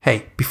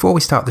Hey, before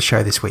we start the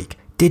show this week,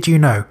 did you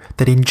know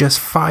that in just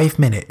 5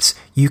 minutes,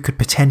 you could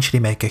potentially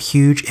make a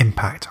huge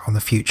impact on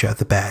the future of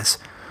the Bears?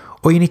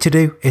 All you need to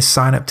do is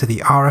sign up to the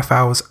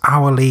RFL's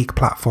Our League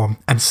platform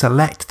and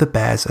select the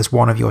Bears as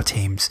one of your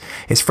teams.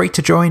 It's free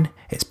to join,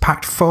 it's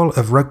packed full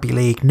of rugby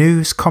league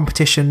news,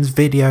 competitions,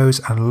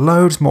 videos, and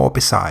loads more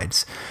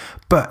besides.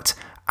 But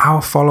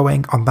our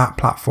following on that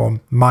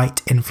platform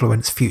might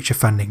influence future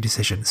funding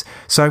decisions,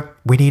 so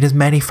we need as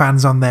many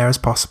fans on there as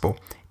possible.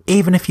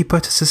 Even if you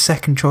put us as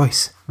second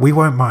choice, we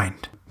won't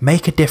mind.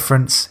 Make a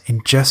difference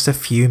in just a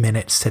few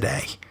minutes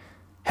today.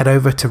 Head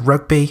over to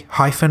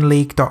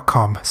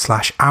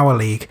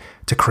rugby-league.com/ourleague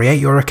to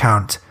create your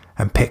account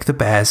and pick the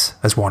Bears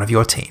as one of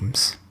your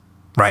teams.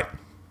 Right,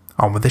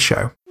 on with the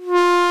show.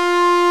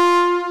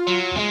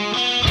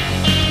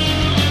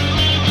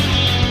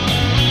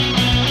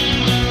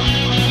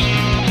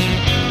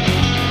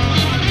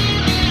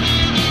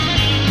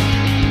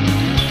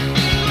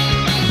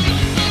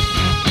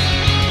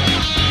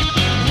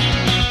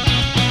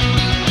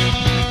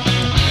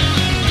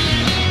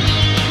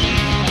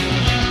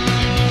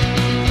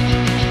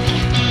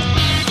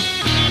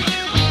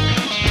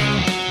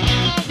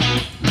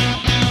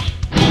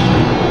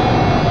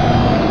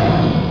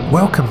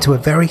 Welcome to a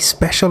very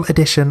special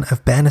edition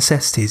of Bare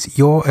Necessities,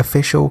 your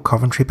official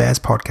Coventry Bears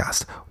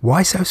podcast.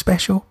 Why so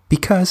special?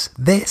 Because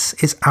this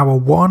is our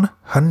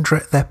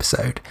 100th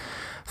episode.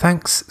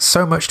 Thanks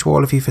so much to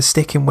all of you for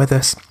sticking with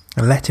us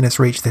and letting us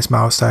reach this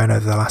milestone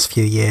over the last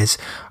few years.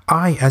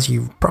 I, as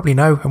you probably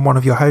know, am one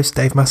of your hosts,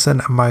 Dave Musson,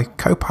 and my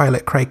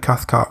co-pilot, Craig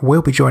Cathcart,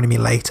 will be joining me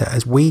later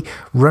as we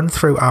run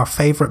through our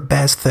favourite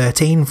Bears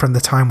 13 from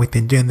the time we've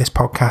been doing this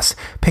podcast,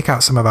 pick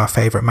out some of our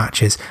favourite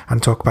matches,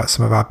 and talk about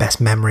some of our best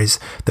memories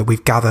that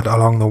we've gathered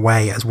along the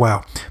way as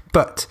well.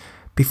 But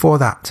before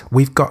that,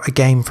 we've got a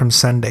game from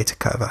Sunday to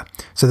cover.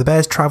 So the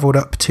Bears travelled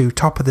up to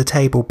top of the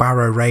table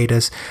Barrow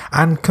Raiders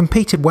and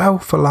competed well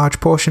for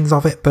large portions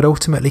of it, but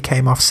ultimately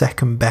came off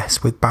second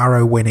best with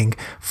Barrow winning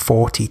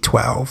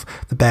 40-12.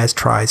 The Bears'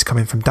 tries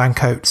coming from Dan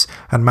Coates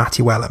and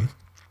Matty Wellham.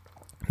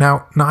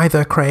 Now,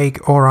 neither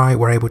Craig or I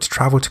were able to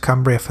travel to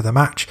Cumbria for the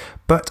match,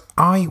 but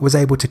I was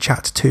able to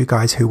chat to two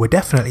guys who were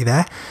definitely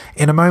there.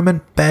 In a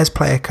moment, Bears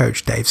player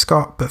coach Dave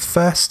Scott, but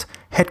first,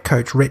 head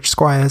coach Rich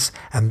Squires,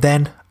 and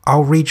then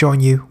I'll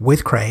rejoin you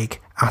with Craig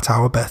at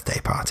our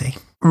birthday party.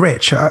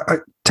 Rich,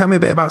 tell me a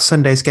bit about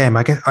Sunday's game.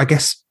 I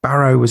guess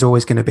Barrow was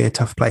always going to be a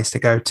tough place to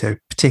go to,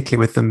 particularly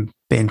with them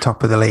being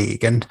top of the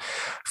league. And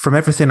from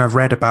everything I've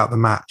read about the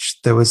match,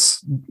 there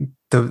was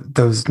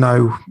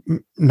no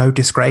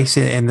disgrace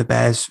in the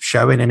Bears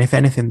showing, and if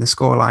anything, the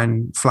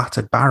scoreline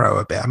flattered Barrow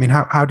a bit. I mean,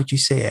 how did you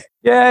see it?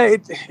 Yeah,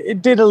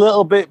 it did a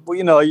little bit, but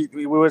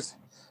we were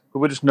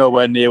just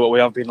nowhere near what we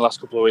have been the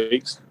last couple of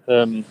weeks.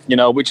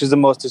 Which is the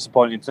most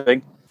disappointing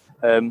thing.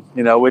 We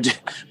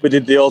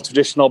did the old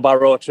traditional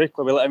Barrow trick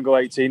where we let them go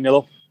 18-0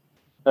 up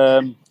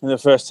in the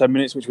first 10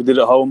 minutes, which we did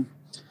at home.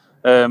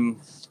 And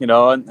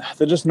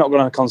they're just not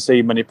going to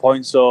concede many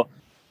points. So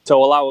to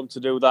allow them to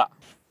do that,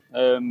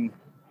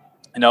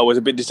 was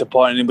a bit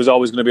disappointing. It was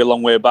always going to be a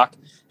long way back.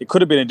 It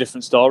could have been a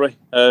different story.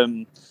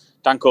 Dan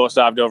Coates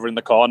dived over in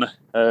the corner,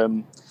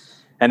 and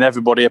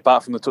everybody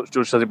apart from the touch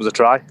judge says it was a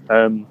try.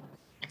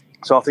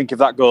 So I think if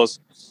that goes,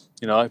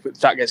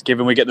 if that gets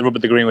given, we get the rub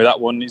of the green with that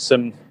one. It's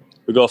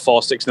we go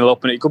 4-6-0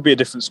 up, and it could be a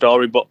different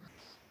story. But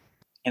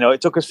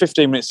it took us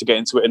 15 minutes to get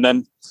into it, and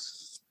then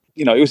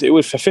it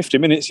was for 50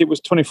 minutes. It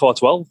was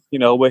 24-12. We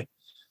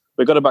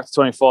got it back to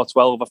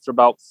 24-12 after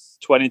about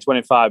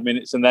 20-25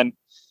 minutes, and then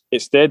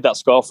it stayed that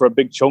score for a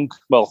big chunk.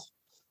 Well,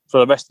 for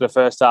the rest of the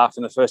first half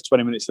and the first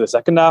 20 minutes of the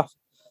second half.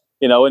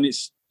 And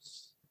it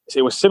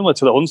was similar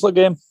to the Hunslet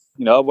game.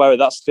 Where at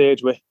that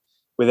stage we're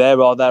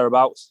there or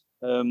thereabouts.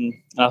 And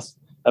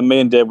me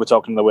and Dave were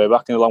talking on the way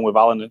back, and along with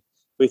Alan, and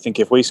we think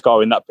if we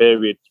score in that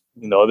period,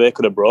 they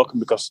could have broken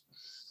because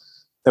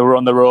they were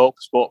on the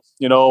ropes. But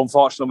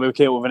unfortunately, we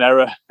came up with an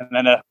error, and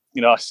then a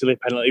silly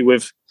penalty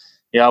with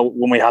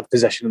when we had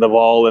possession of the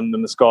ball, and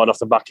then they scored off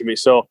the back of it.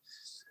 So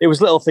it was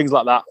little things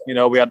like that.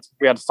 We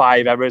had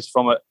 5 errors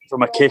from a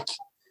kick,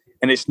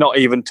 and it's not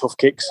even tough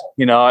kicks.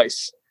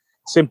 It's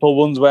simple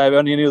ones where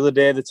only any other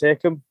day they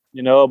take them.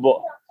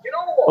 But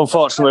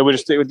unfortunately, we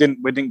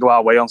didn't go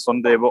our way on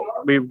Sunday, but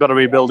we've got to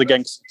rebuild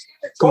again.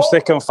 Come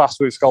thick and fast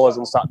with scholars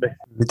on Saturday.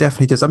 It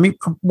definitely does. I mean,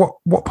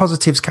 what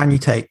positives can you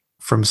take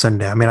from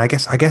Sunday? I mean, I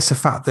guess the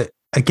fact that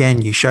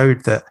again you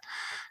showed that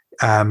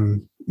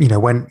when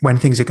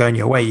things are going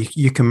your way,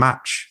 you can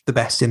match the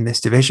best in this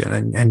division,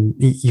 and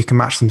you can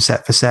match them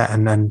set for set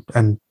and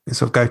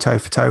sort of go toe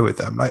for toe with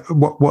them. Like,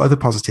 what other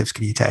positives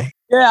can you take?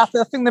 Yeah, I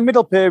think the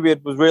middle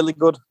period was really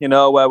good.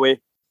 Where we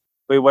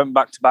went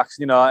back to backs,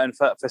 and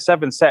for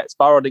 7 sets,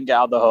 Barrow didn't get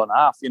out of their own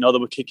half. They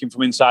were kicking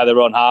from inside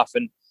their own half,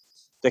 and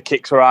the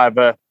kicks were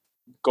either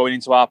going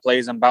into our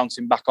players and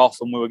bouncing back off,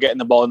 and we were getting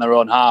the ball in their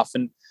own half.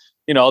 And,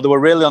 they were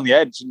really on the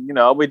edge.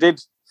 And, we did,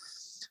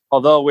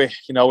 although we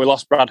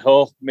lost Brad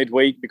Ho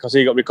midweek because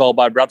he got recalled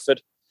by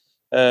Bradford,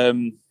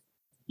 and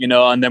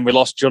then we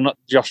lost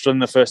Josh in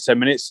the first 10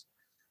 minutes.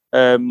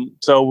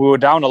 So we were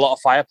down a lot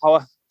of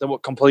firepower. They were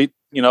complete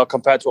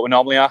compared to what we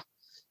normally are.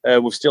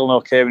 We've still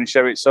no Kieran and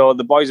Sherritt. So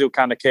the boys who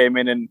kind of came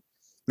in and,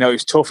 it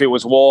was tough, it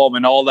was warm,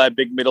 and all their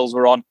big middles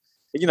were on.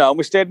 And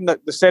we stayed in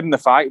the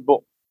fight,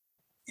 but,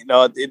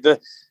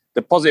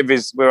 the positive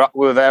is we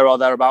were there or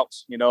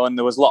thereabouts, and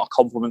there was a lot of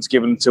compliments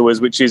given to us,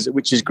 which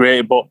is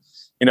great. But,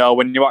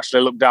 when you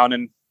actually look down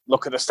and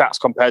look at the stats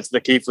compared to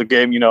the Keighley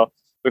game,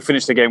 we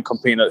finished the game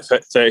competing at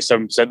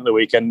 37% of the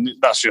weekend.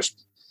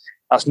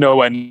 That's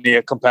nowhere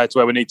near compared to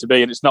where we need to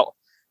be, and it's not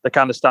the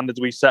kind of standards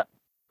we set.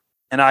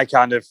 And I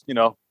kind of,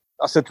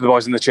 I said to the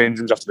boys in the change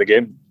rooms after the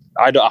game,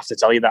 I don't have to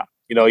tell you that,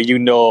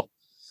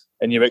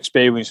 and you've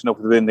experienced enough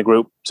within the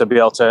group to be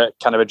able to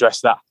kind of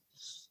address that,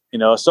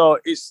 So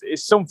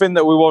it's something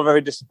that we were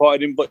very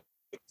disappointed in, but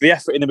the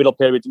effort in the middle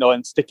period,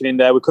 and sticking in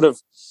there, we could have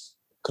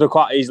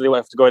quite easily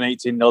went to going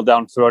 18-0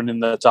 down, throwing in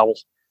the towel,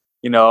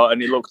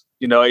 and it looked,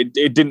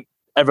 it didn't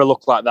ever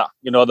look like that.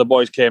 The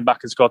boys came back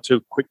and scored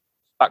 2 quick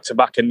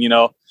back-to-back, and,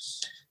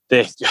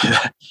 there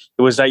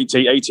was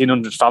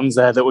 1,800 fans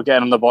there that were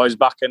getting on the boys'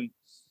 back, and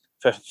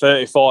for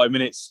 30, 40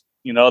 minutes,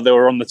 they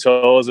were on the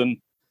toes, and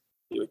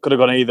it could have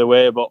gone either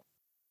way. But,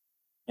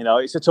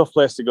 it's a tough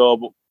place to go.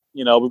 But,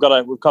 we've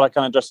got to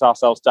kind of dress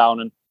ourselves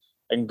down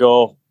and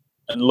go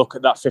and look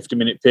at that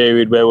 50-minute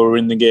period where we were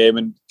in the game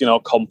and,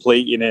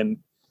 completing. And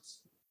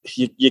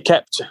you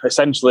kept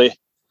essentially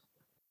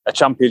a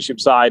championship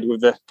side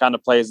with the kind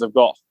of players they've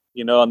got,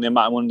 and the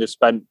amount of money they've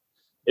spent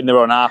in their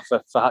own half for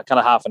kind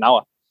of half an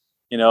hour,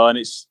 and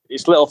it's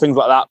little things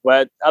like that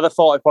where are the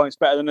 40 points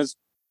better than us?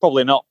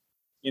 Probably not,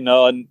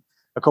 and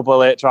a couple of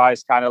late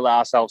tries kind of let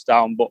ourselves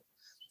down. But,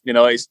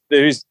 there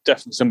is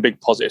definitely some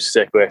big positives to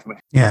take away from it.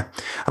 Yeah.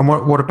 And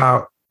what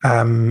about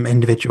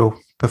individual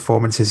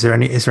performances?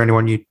 Is there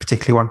anyone you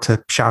particularly want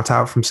to shout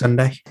out from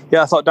Sunday?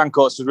 Yeah, I thought Dan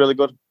Coates was really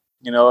good.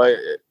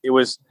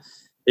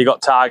 He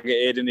got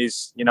targeted,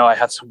 and I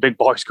had some big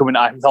boys coming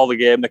at him all the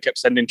game. They kept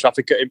sending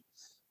traffic at him.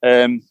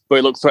 But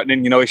it looked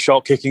threatening. His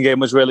short kicking game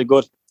was really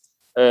good.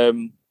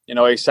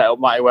 He set up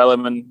mighty well,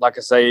 and like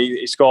I say,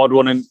 he scored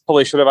one and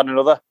probably should have had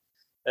another.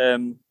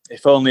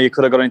 If only he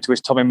could have got into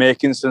his Tommy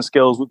Makinson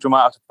skills, which we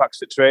might have to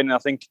practice at training. I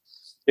think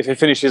if he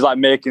finishes like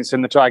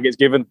Makinson, the try gets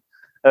given.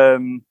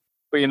 Dan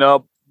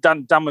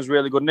was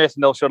really good.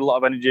 Nathan Hill showed a lot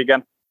of energy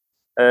again.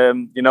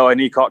 And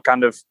he caught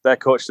kind of their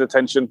coach's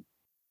attention.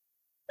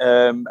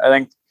 I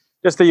think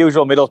just the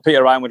usual middle.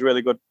 Peter Ryan was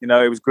really good.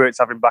 It was great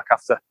to have him back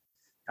after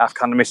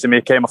kind of missing me.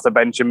 He came off the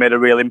bench and made a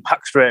real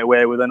impact straight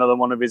away with another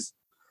one of his,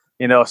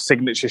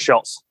 signature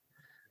shots.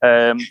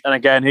 And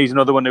again, he's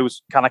another one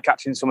who's kind of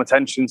catching some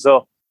attention.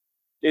 So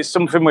it's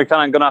something we're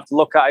kind of going to have to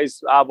look at.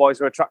 Is our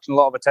boys are attracting a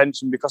lot of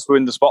attention because we're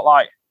in the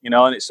spotlight,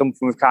 and it's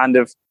something we've kind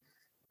of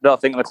don't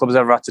think the club's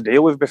ever had to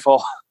deal with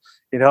before,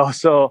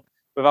 So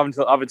we're having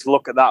to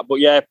look at that. But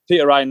yeah,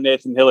 Peter Ryan,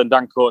 Nathan Hill, and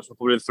Dan Coates were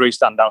probably the 3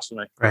 standouts for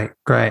me.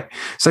 Great.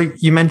 So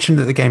you mentioned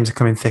that the games are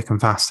coming thick and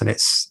fast, and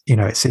it's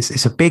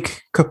a big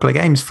couple of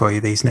games for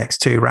you, these next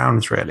 2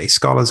 rounds, really.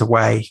 Scholars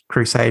away,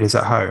 Crusaders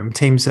at home,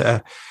 teams that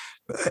are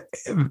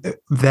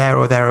there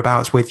or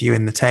thereabouts with you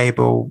in the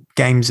table,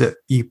 games that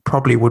you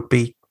probably would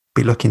be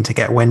looking to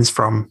get wins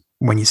from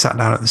when you sat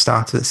down at the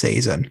start of the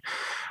season.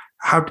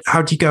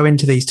 How do you go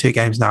into these 2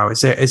 games now?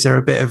 Is there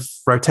a bit of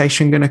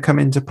rotation going to come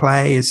into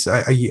play?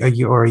 Are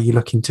you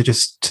looking to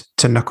just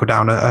to knuckle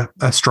down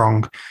a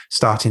strong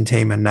starting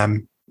team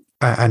and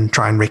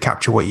try and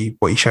recapture what you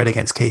showed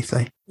against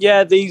Keighley?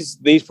 Yeah, these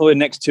probably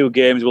next 2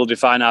 games will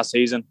define our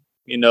season.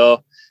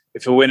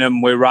 If we win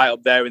them, we're right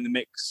up there in the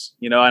mix.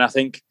 And I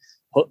think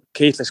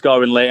Keighley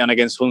scoring late on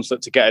against Hunslet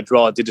to get a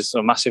draw did us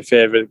a massive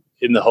favour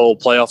in the whole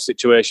playoff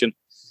situation.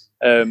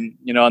 And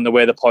the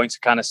way the points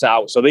are kind of set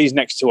out. So these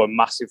next 2 are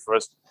massive for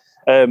us.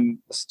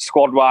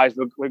 Squad-wise,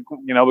 we're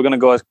going to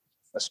go as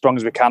strong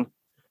as we can.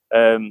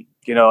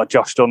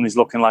 Josh Dunn is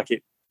looking like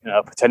it,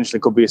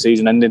 potentially could be a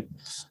season ending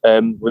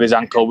with his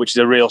ankle, which is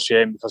a real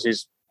shame because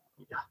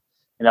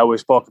we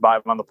spoke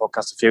about him on the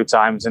podcast a few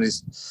times, and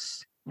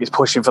he's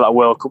pushing for that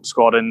World Cup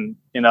squad. And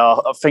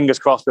fingers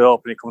crossed, we're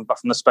hoping he comes back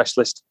from the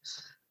specialist.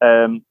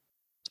 Sam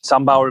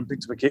Bowering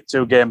picked up a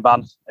 2-game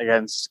ban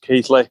against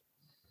Keighley.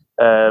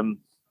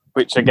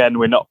 Which again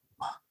we're not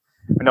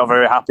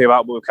very happy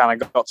about, but we've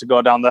kind of got to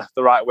go down the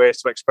right ways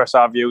to express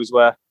our views.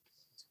 Where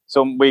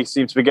we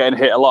seem to be getting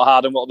hit a lot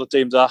harder than what other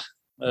teams are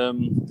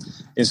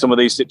in some of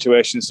these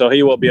situations. So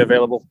he won't be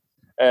available.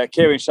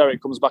 Kieran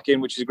Sherritt comes back in,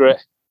 which is great.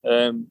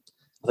 I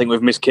think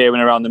we've missed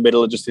Kieran around the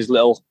middle, just his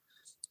little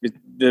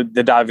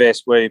the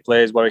diverse way he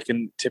plays, where he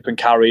can tip and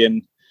carry,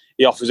 and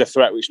he offers a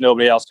threat which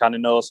nobody else kind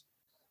of knows.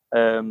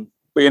 But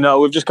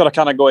we've just got to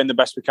kind of go in the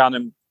best we can,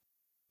 and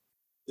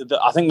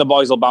I think the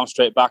boys will bounce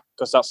straight back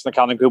because that's the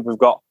kind of group we've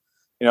got.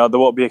 There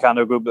won't be a kind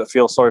of group that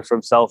feels sorry for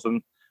himself,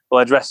 and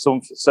we'll address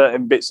some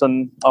certain bits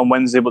on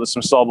Wednesday, but there's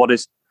some sore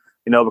bodies,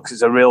 because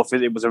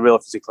it was a real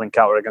physical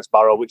encounter against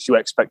Barrow, which you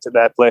expect at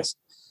their place.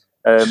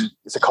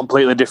 It's a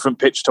completely different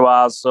pitch to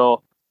ours,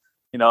 so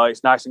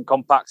it's nice and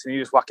compact, and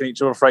you're just whacking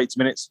each other for 80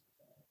 minutes.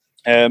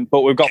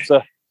 But we've got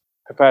to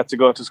prepare to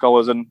go to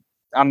Scholars and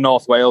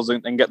North Wales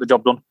and get the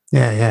job done.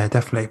 Yeah,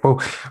 definitely.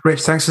 Well,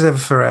 Rich, thanks as ever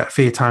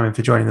for your time and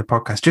for joining the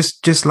podcast.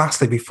 Just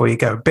lastly, before you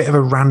go, a bit of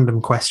a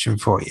random question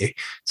for you.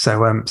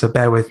 So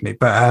bear with me.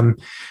 But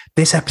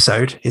this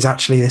episode is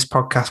actually this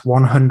podcast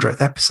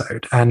 100th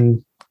episode,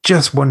 and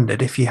just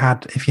wondered if you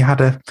had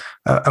a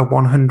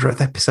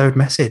 100th episode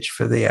message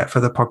for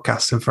the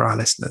podcast and for our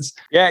listeners.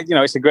 Yeah,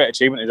 it's a great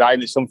achievement,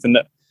 and it's something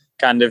that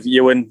kind of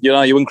you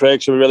and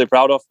Craig should be really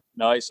proud of.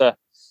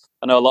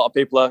 I know a lot of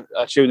people are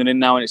tuning in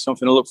now, and it's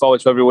something to look forward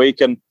to every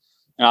week. And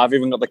I've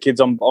even got the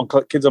kids on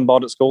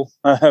board at school.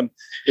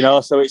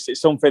 So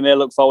it's something they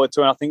look forward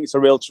to, and I think it's a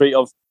real treat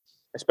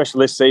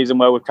especially this season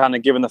where we've kind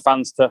of given the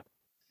fans to,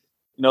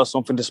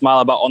 something to smile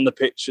about on the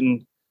pitch.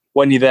 And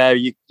when you're there,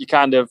 you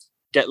kind of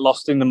get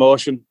lost in the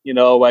motion,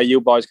 where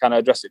you boys kind of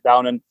address it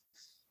down, and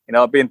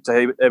being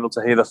able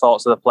to hear the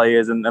thoughts of the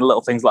players and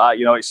little things like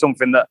that. It's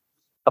something that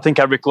I think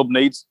every club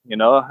needs,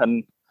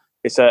 and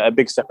it's a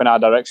big step in our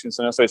direction.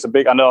 So it's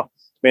I know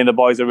me and the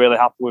boys are really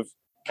happy with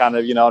kind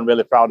of, and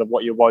really proud of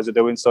what you boys are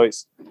doing. So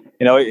it's,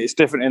 it's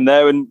different in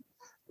there, and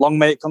long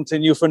may it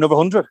continue for another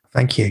 100.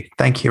 Thank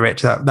you,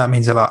 Rich. That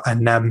means a lot.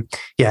 And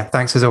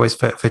thanks as always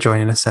for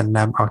joining us. And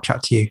I'll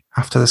chat to you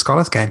after the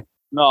Scholars game.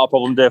 No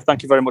problem, Dave.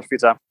 Thank you very much for your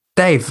time.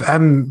 Dave,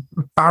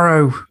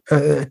 Barrow,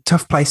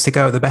 tough place to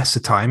go at the best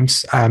of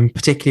times,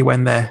 particularly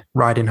when they're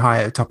riding high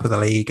at the top of the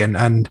league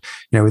and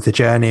with the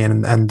journey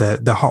and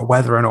the hot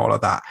weather and all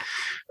of that.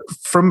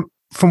 From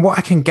what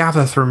I can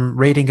gather from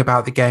reading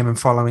about the game and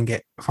following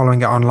it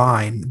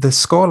online, the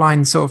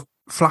scoreline sort of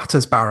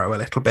flatters Barrow a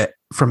little bit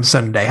from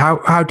Sunday.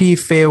 How do you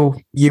feel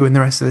you and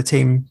the rest of the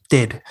team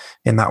did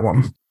in that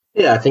one?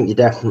 Yeah, I think you're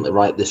definitely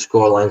right. The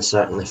scoreline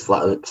certainly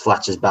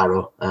flatters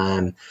Barrow.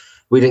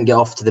 We didn't get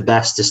off to the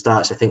best of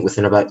starts. I think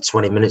within about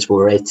 20 minutes we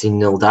were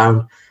 18-0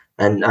 down.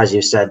 And as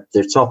you said,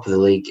 they're top of the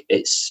league.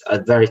 It's a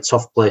very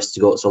tough place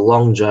to go. It's a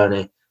long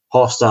journey,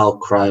 hostile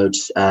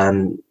crowds.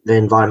 The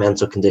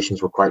environmental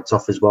conditions were quite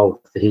tough as well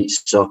with the heat.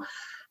 So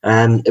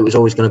it was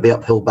always going to be an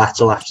uphill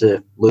battle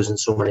after losing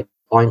so many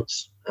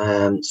points.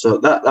 So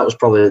that was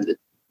probably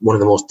one of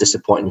the most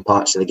disappointing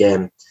parts of the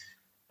game.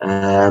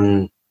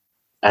 And,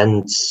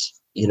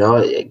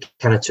 it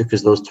kind of took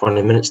us those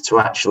 20 minutes to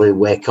actually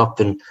wake up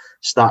and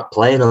start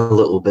playing a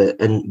little bit.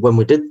 And when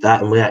we did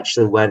that and we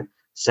actually went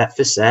set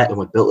for set and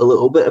we built a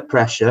little bit of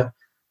pressure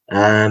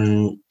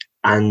and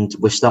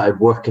we started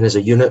working as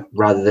a unit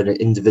rather than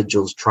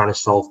individuals trying to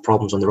solve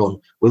problems on their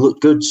own, we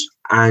looked good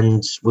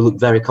and we looked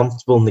very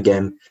comfortable in the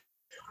game.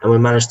 And we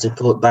managed to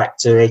pull it back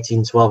to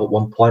 18-12 at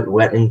one point. We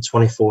went in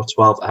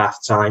 24-12 at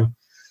half time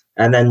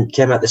and then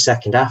came out the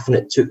second half, and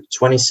it took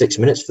 26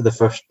 minutes for the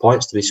first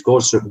points to be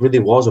scored. So it really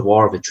was a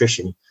war of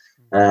attrition.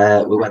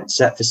 We went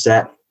set for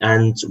set,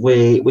 and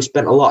we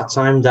spent a lot of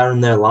time down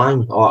in their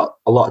line, or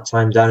a lot of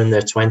time down in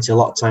their 20, a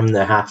lot of time in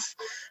their half.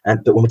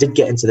 But when we did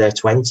get into their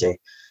 20,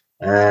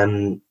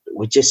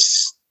 we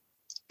just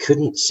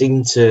couldn't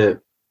seem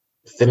to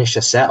finish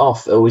a set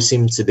off. It always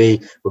seemed to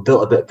be, we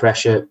built a bit of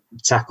pressure,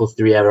 tackle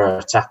 3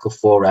 error, tackle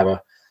 4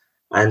 error.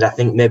 And I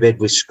think maybe if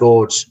we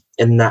scored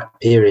in that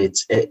period,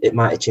 it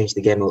might have changed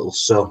the game a little.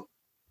 So,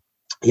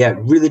 yeah,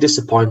 really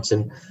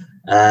disappointing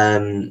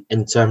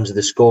in terms of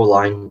the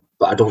scoreline,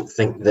 but I don't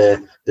think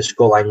the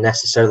scoreline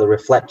necessarily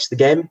reflects the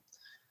game.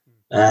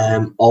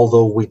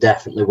 Although we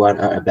definitely weren't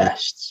at our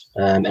best.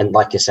 And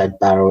like I said,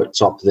 Barrow at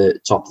top of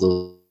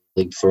the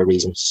league for a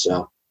reason.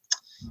 So,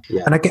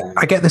 yeah. And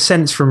I get the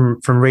sense from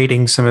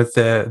reading some of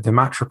the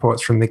match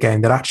reports from the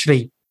game that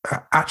actually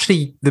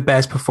the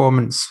Bears'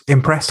 performance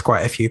impressed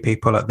quite a few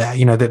people up there.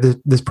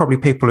 There's probably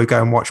people who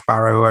go and watch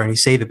Barrow who only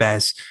see the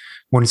Bears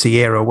once a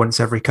year or once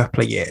every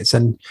couple of years.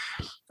 And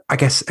I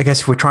guess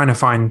if we're trying to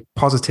find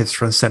positives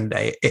from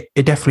Sunday,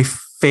 it definitely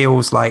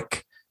feels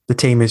like the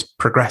team is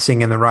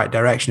progressing in the right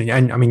direction.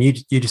 And I mean,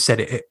 you just said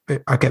it.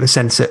 I get the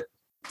sense that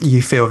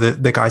you feel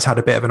that the guys had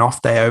a bit of an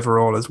off day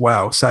overall as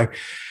well. So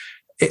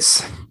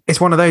it's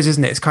one of those,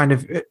 isn't it? It's kind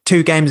of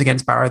 2 games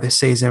against Barrow this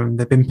season.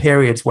 There've been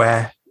periods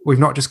where we've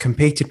not just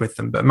competed with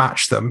them, but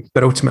matched them,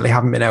 but ultimately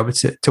haven't been able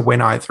to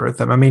win either of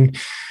them. I mean,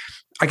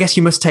 I guess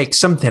you must take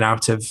something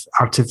out of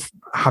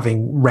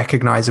having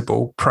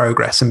recognizable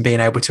progress and being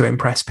able to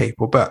impress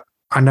people. But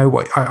I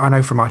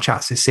know from our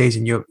chats this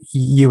season,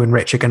 you and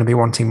Rich are going to be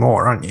wanting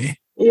more, aren't you?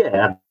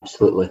 Yeah,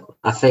 absolutely.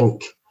 I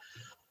think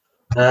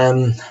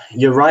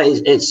you're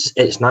right.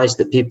 It's nice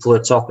that people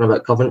are talking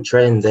about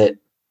Coventry and that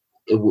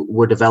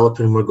we're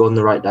developing, we're going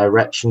the right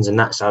directions, and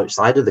that's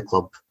outside of the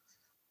club.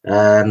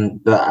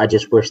 But I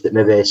just wish that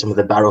maybe some of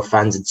the Barrow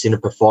fans had seen a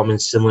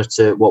performance similar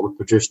to what we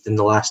produced in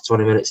the last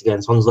 20 minutes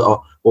against Hunslet,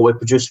 or what we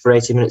produced for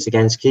 80 minutes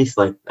against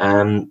Keighley,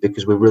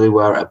 because we really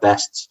were at our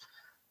best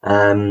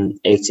 80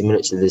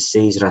 minutes of this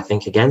season, I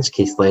think, against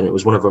Keighley, and it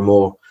was one of our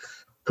more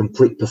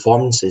complete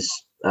performances.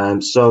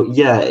 So,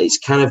 yeah, it's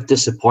kind of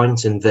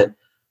disappointing that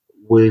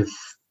we've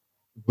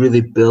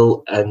really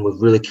built and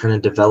we've really kind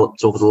of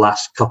developed over the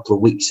last couple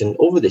of weeks and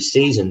over this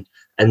season,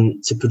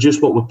 and to produce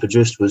what we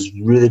produced was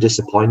really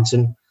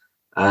disappointing.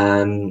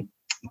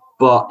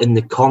 But in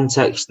the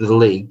context of the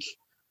league,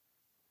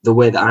 the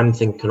way that I'm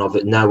thinking of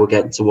it now, we're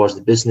getting towards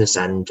the business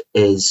end,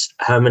 is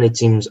how many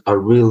teams are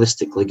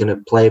realistically going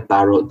to play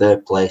Barrow at their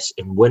place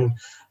and win?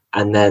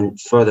 And then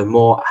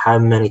furthermore, how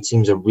many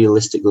teams are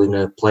realistically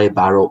going to play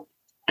Barrow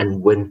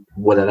and win,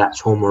 whether that's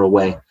home or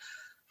away?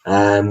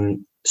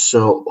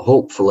 So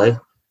hopefully,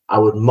 I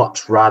would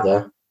much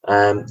rather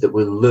that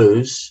we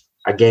lose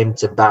a game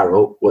to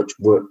Barrow, which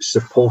we're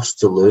supposed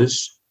to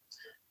lose.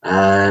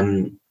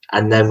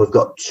 And then we've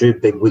got 2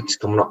 big weeks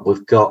coming up.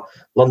 We've got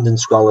London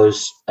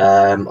Scholars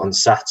on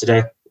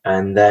Saturday,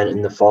 and then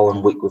in the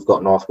following week we've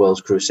got North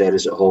Wales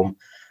Crusaders at home.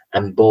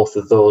 And both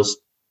of those,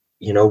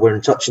 we're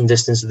in touching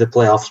distance of the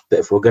playoffs, but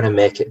if we're going to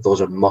make it,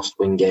 those are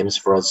must-win games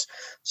for us.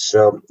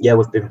 So, yeah,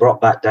 we've been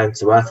brought back down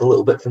to earth a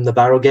little bit from the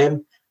Barrow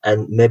game,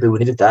 and maybe we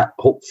needed that.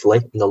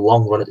 Hopefully, in the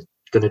long run, it's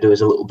going to do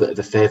us a little bit of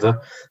a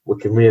favour. We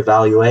can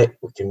reevaluate,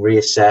 we can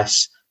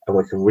reassess, and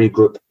we can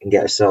regroup and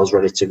get ourselves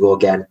ready to go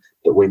again.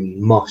 But we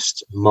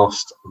must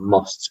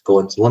go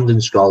into London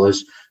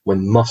Scholars. We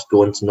must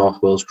go into North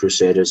Wales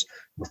Crusaders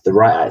with the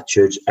right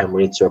attitude, and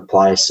we need to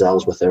apply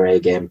ourselves with our A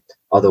game.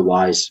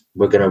 Otherwise,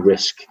 we're going to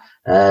risk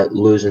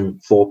losing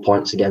 4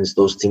 points against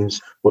those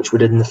teams, which we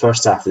did in the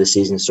first half of the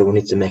season. So we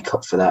need to make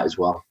up for that as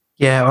well.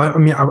 Yeah, I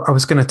mean, I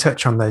was going to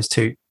touch on those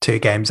two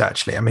games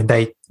actually. I mean,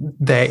 they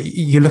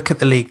you look at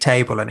the league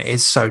table and it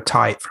is so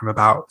tight from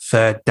about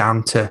third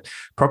down to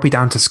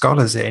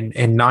Scholars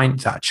in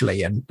ninth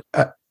actually, and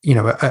a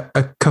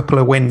couple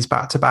of wins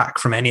back to back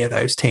from any of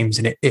those teams,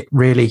 and it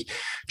really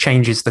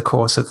changes the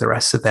course of the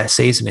rest of their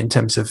season in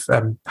terms of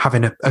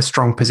having a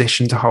strong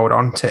position to hold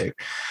on to.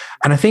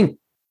 And I think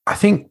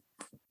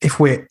if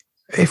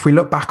we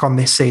look back on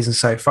this season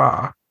so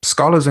far,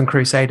 Scholars and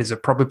Crusaders are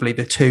probably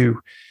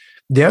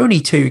the only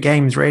 2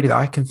 games really that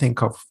I can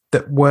think of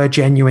that were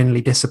genuinely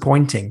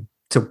disappointing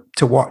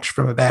to watch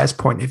from a Bears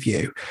point of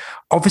view.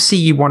 Obviously,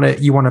 you want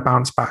to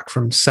bounce back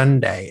from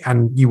Sunday,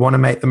 and you want to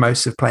make the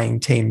most of playing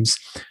teams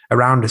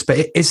around us.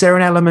 But is there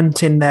an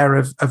element in there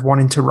of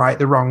wanting to right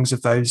the wrongs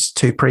of those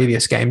 2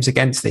 previous games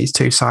against these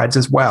 2 sides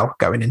as well,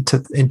 going into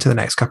the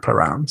next couple of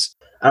rounds?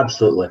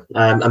 Absolutely.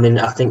 I mean,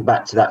 I think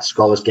back to that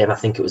Scholars game. I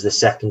think it was the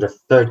second or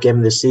third game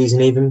of the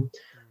season, even,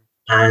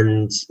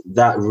 and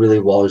that really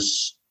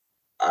was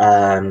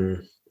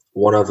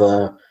one of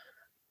our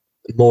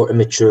more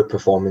immature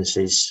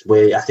performances.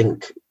 I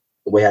think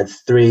we had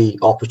 3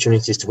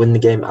 opportunities to win the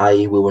game,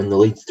 i.e. we were in the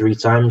lead 3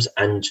 times,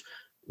 and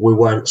we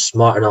weren't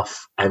smart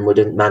enough and we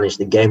didn't manage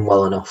the game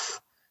well enough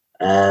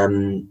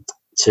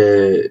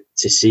to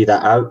see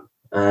that out.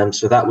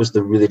 So that was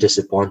the really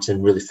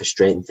disappointing, really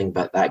frustrating thing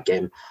about that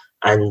game.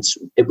 And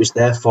it was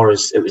there for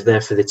us. It was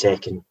there for the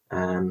taking.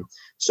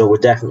 So we're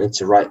definitely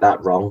to right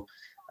that wrong.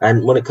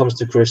 And when it comes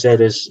to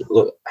Crusaders,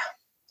 look,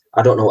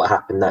 I don't know what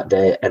happened that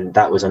day, and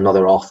that was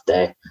another off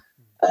day.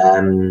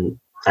 And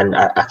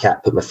I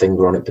can't put my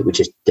finger on it, but we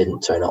just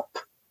didn't turn up.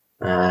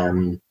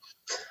 And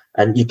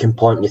you can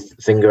point your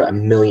finger at a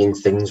million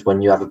things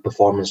when you have a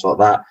performance like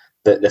that,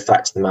 but the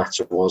fact of the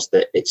matter was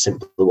that it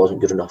simply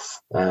wasn't good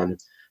enough.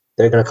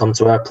 They're going to come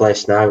to our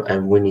place now,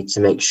 and we need to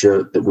make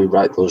sure that we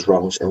right those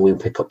wrongs and we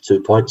pick up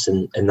 2 points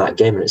in that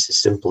game, and it's as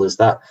simple as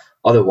that.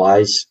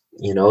 Otherwise,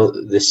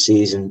 this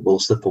season will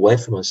slip away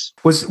from us.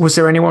 Was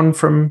there anyone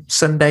from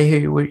Sunday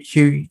who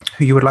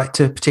you would like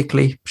to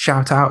particularly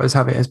shout out as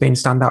being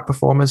standout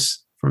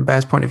performers from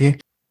Bears' point of view?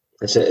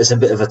 It's a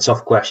bit of a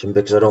tough question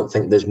because I don't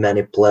think there's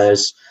many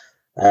players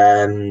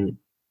that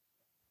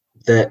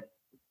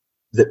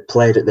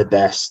played at their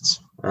best,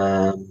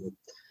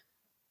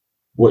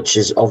 which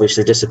is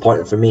obviously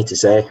disappointing for me to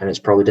say, and it's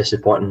probably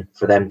disappointing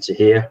for them to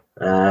hear.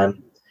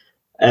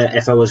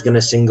 If I was going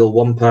to single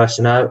one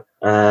person out,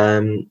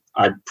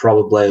 I'd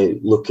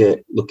probably look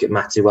at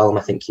Matty Wellham.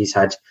 I think he's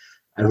had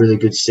a really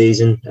good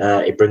season.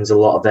 He brings a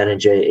lot of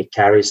energy. He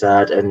carries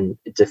that, and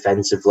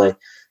defensively,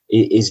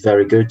 he's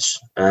very good.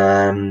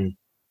 I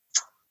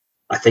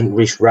think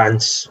Rhys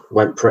Rance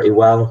went pretty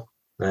well.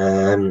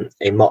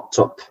 He mopped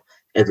up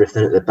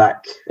everything at the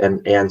back,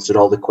 and he answered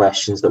all the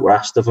questions that were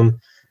asked of him.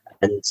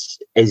 And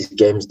his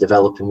game's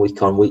developing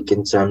week on week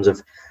in terms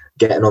of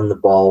getting on the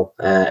ball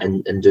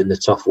and doing the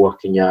tough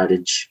work in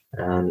yardage.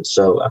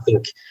 So I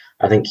think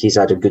he's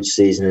had a good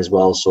season as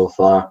well so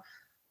far.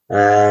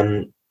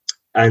 And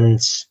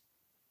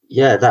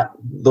yeah,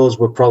 those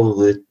were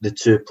probably the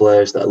 2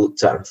 players that I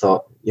looked at and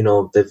thought,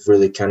 they've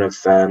really kind of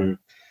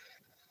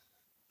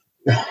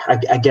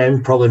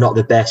again, probably not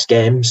the best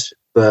games,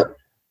 but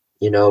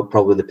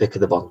probably the pick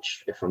of the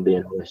bunch, if I'm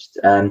being honest.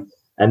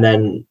 And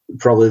then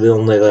probably the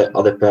only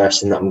other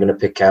person that I'm going to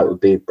pick out would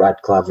be Brad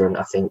Clavering.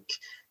 I think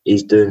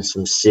he's doing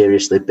some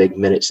seriously big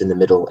minutes in the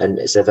middle, and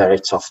it's a very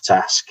tough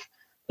task,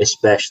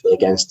 especially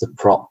against a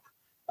prop,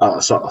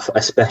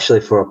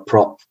 especially for a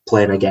prop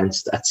playing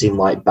against a team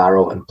like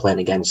Barrow and playing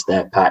against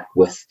their pack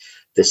with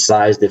the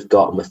size they've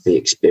got and with the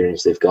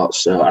experience they've got.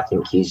 So I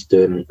think he's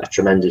doing a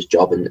tremendous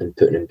job in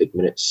putting in big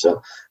minutes.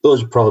 So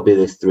those are probably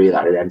the 3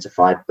 that I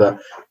identified. But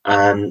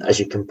as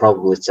you can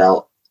probably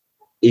tell,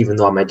 even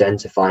though I'm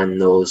identifying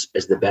those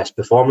as the best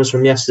performers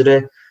from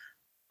yesterday,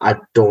 I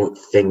don't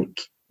think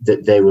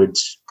that they would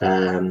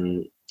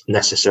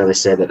necessarily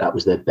say that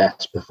was their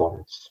best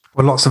performance.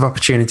 Well, lots of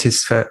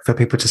opportunities for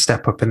people to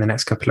step up in the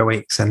next couple of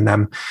weeks and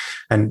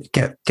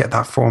get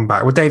that form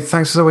back. Well, Dave,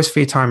 thanks as always for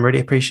your time. Really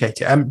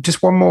appreciate it.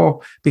 Just one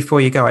more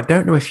before you go. I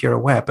don't know if you're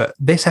aware, but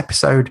this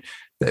episode,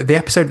 the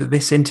episode that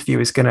this interview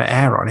is going to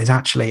air on, is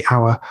actually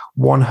our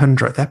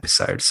 100th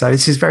episode. So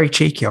this is very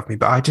cheeky of me,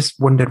 but I just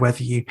wondered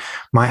whether you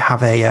might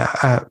have a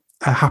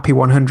happy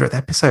 100th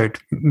episode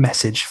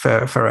message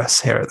for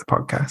us here at the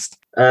podcast.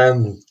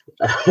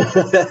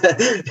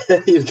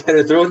 You've kind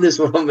of thrown this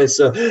one on me,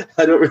 so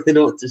I don't really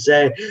know what to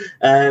say.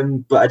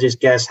 But I just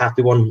guess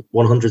happy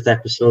 100th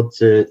episode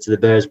to the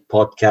Bears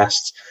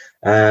podcast.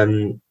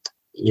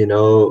 You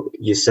know,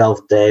 yourself,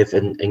 Dave,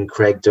 and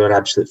Craig do an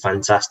absolute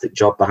fantastic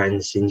job behind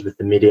the scenes with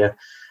the media,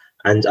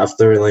 and I've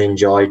thoroughly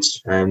enjoyed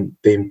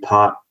being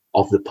part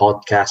of the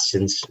podcast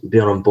since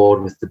being on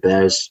board with the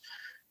Bears.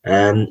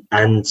 And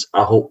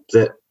I hope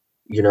that,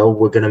 you know,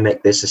 we're going to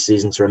make this a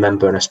season to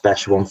remember and a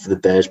special one for the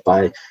Bears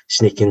by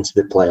sneaking into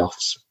the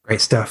playoffs. Great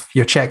stuff.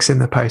 Your check's in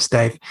the post,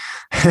 Dave.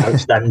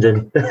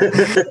 Outstanding.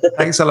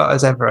 Thanks a lot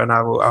as ever, and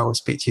I will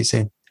speak to you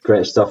soon.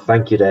 Great stuff.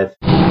 Thank you, Dave.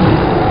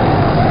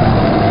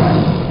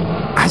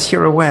 As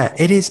you're aware,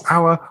 it is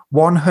our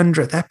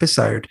 100th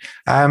episode.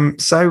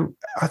 So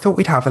I thought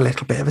we'd have a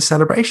little bit of a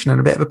celebration and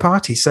a bit of a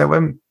party.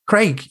 So,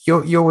 Craig,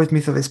 you're with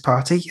me for this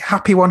party.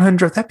 Happy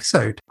 100th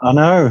episode. I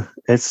know.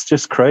 It's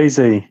just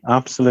crazy.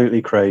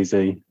 Absolutely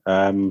crazy.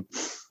 I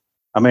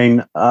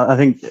mean, I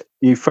think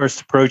you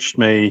first approached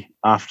me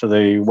after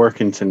the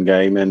Workington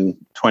game in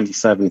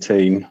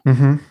 2017.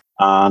 Mm-hmm.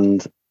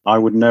 And I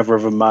would never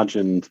have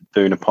imagined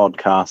doing a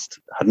podcast.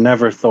 Had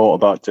never thought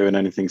about doing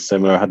anything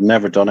similar. Had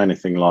never done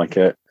anything like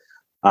it.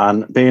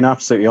 And being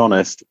absolutely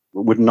honest,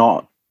 would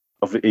not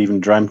have even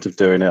dreamt of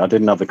doing it. I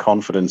didn't have the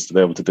confidence to be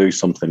able to do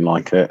something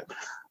like it.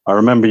 I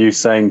remember you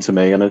saying to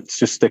me, and it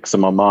just sticks in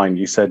my mind,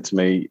 you said to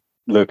me,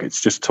 look,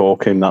 it's just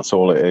talking, that's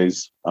all it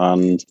is.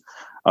 And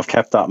I've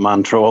kept that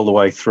mantra all the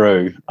way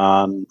through.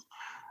 And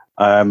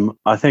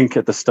I think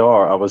at the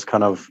start, I was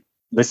kind of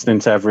listening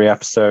to every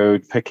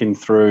episode, picking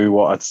through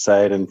what I'd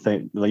said and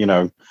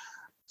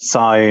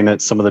sighing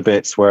at some of the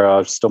bits where I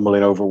was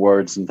stumbling over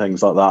words and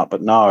things like that.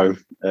 But now,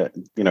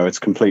 it's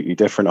completely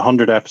different.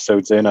 100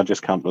 episodes in, I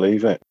just can't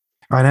believe it.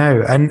 I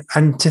know.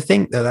 And to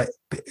think that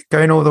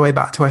going all the way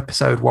back to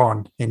episode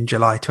 1 in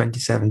July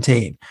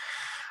 2017,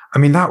 I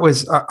mean, that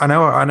was,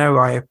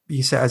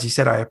 you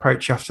said, I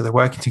approached you after the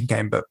Workington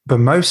game, but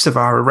most of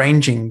our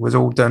arranging was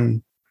all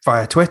done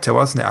via Twitter,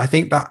 wasn't it? I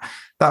think that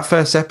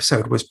first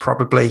episode was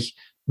probably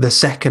the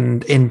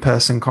second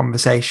in-person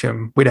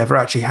conversation we'd ever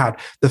actually had.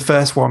 The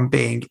first one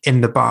being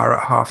in the bar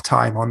at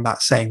halftime on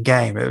that same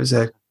game. It was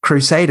a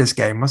Crusaders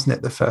game, wasn't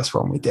it? The first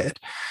one we did.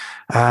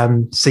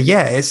 So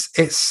yeah,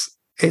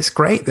 it's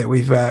great that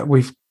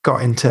we've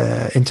got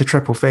into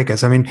triple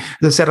figures. I mean,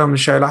 as I said on the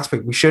show last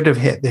week, we should have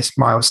hit this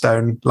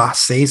milestone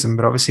last season,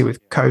 but obviously with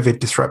COVID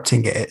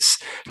disrupting it,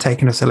 it's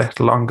taken us a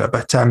little longer.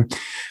 But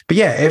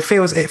yeah, it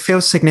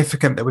feels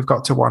significant that we've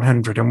got to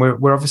 100, and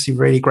we're obviously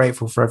really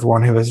grateful for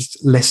everyone who has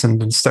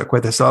listened and stuck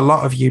with us. A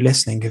lot of you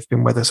listening have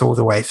been with us all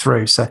the way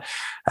through. So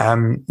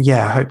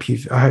yeah, I hope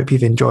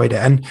you've enjoyed it.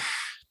 And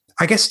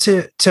I guess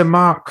to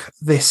mark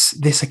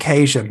this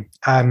occasion,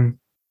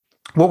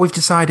 what we've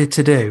decided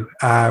to do,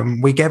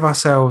 we gave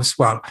ourselves,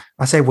 well,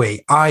 I say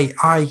we, I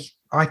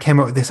came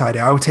up with this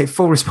idea. I will take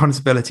full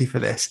responsibility for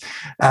this.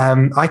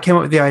 I came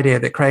up with the idea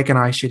that Craig and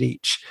I should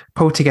each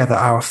pull together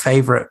our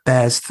favourite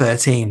Bears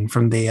 13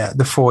 from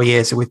the 4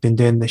 years that we've been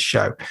doing this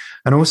show,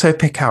 and also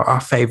pick out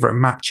our favourite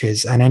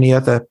matches and any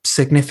other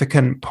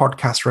significant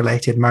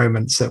podcast-related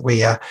moments that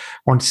we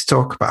wanted to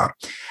talk about.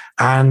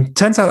 And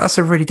turns out that's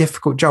a really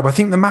difficult job. I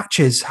think the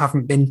matches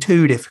haven't been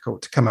too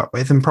difficult to come up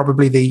with, and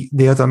probably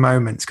the other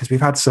moments, because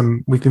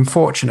we've been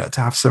fortunate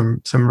to have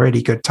some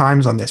really good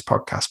times on this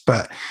podcast.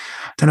 But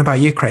I don't know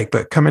about you, Craig,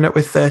 but coming up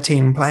with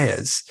 13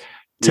 players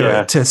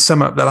to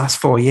sum up the last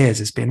 4 years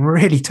has been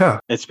really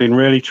tough. It's been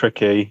really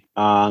tricky.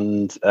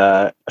 And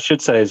I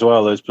should say as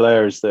well, there's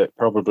players that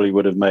probably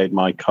would have made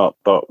my cut,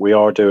 but we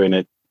are doing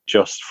it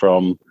just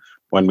from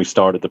when we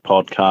started the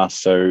podcast.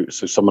 So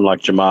someone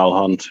like Jamal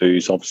Hunt,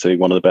 who's obviously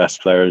one of the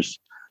best players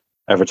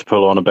ever to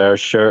pull on a Bears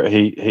shirt,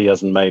 he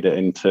hasn't made it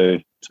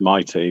into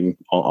my team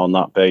on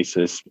that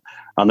basis.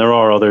 And there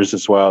are others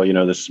as well.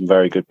 There's some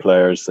very good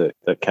players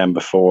that came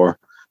before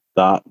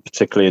that,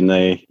 particularly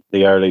in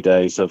the early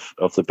days of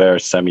the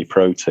Bears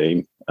semi-pro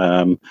team.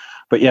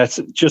 But yeah,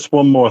 just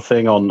one more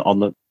thing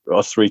on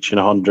us reaching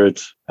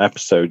 100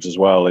 episodes as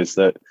well, is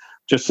that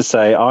just to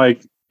say,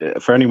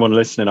 for anyone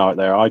listening out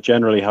there, I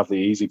generally have the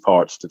easy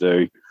parts to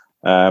do.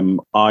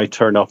 I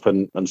turn up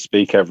and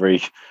speak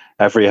every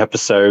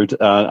episode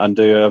and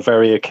do a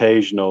very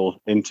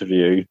occasional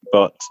interview,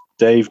 but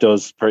Dave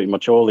does pretty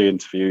much all the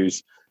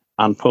interviews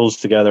and pulls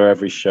together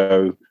every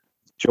show,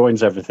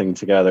 joins everything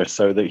together.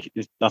 So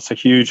that's a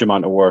huge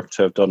amount of work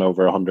to have done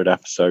over 100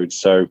 episodes.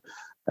 So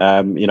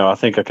I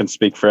think I can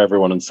speak for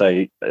everyone and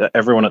say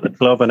everyone at the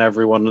club and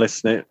everyone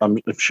listening, I'm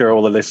sure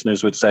all the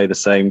listeners would say the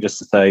same, just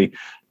to say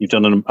you've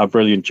done a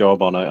brilliant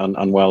job on it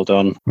and well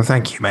done. Well,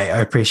 thank you, mate.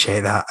 I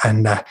appreciate that.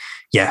 And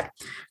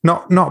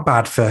not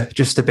bad for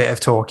just a bit of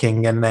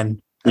talking and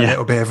then a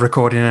little bit of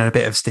recording and a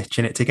bit of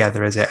stitching it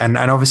together, is it? And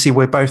obviously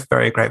we're both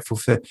very grateful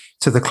to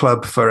the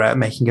club for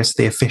making us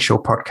the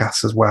official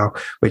podcast as well,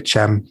 which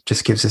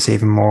just gives us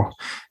even more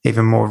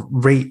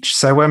reach.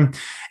 So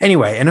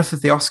anyway, enough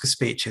of the Oscar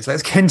speeches.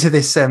 Let's get into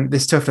this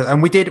tough.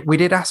 And we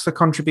did ask for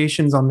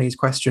contributions on these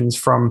questions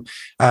from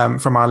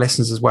our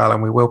listeners as well,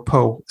 and we will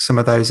pull some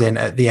of those in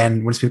at the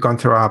end once we've gone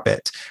through our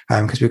bit,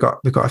 because we've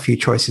got a few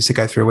choices to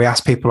go through. We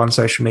asked people on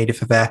social media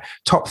for their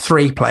top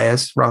 3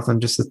 players rather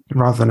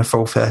than a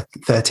full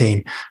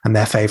 13, and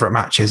their favourite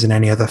matches and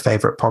any other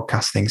favourite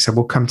podcast things. So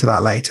we'll come to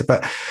that later.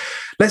 But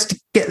let's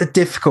get the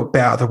difficult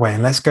bit out of the way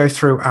and let's go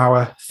through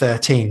our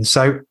 13.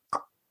 So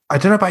I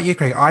don't know about you,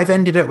 Craig. I've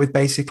ended up with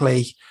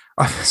basically,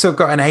 I've sort of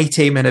got an A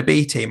team and a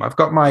B team. I've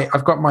got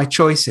my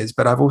choices,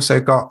 but I've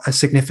also got a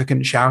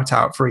significant shout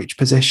out for each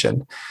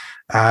position.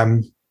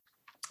 And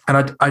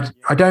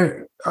I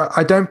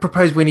don't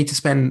propose we need to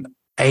spend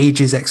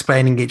ages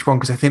explaining each one,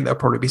 because I think they'll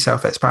probably be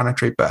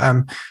self-explanatory.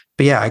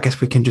 But yeah, I guess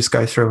we can just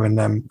go through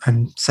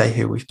and say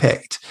who we've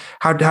picked.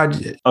 How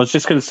did I was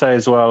just going to say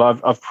as well,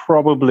 I've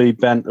probably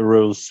bent the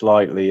rules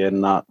slightly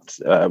in that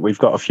we've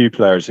got a few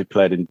players who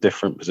played in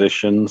different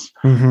positions,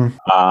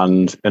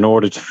 and in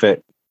order to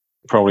fit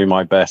probably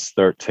my best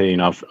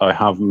 13, I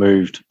have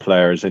moved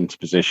players into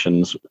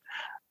positions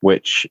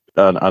which,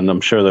 and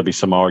I'm sure there'll be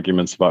some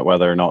arguments about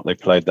whether or not they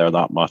played there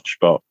that much,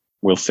 but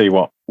we'll see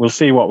what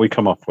we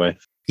come up with.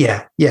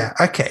 Yeah.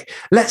 Okay.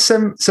 Let's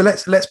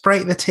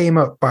break the team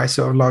up by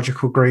sort of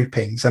logical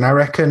groupings, and I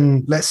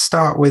reckon let's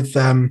start with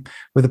a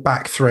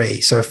back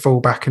 3, so a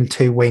fullback and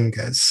 2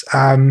 wingers.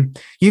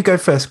 You go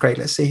first, Craig.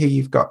 Let's see who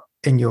you've got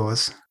in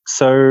yours.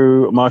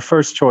 So my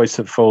first choice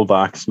at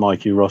fullback's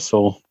Mikey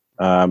Russell,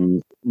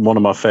 one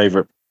of my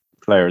favourite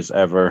players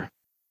ever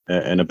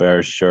in a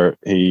Bears shirt.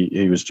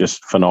 He was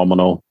just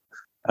phenomenal.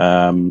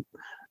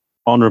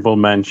 Honourable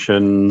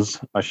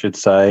mentions, I should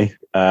say.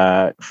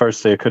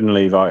 Firstly, I couldn't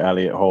leave out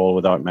Elliot Hall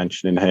without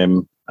mentioning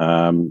him.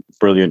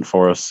 Brilliant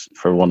for us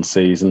for one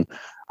season.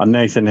 And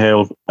Nathan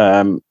Hill,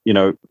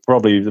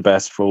 probably the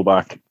best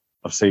fullback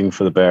I've seen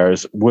for the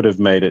Bears. Would have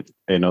made it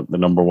in the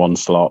number 1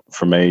 slot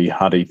for me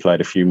had he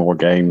played a few more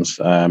games.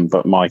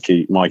 But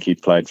Mikey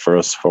played for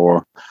us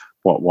for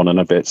 1 and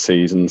a bit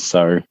seasons,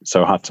 so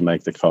had to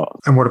make the cut.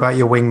 And what about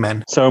your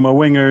wingmen? So my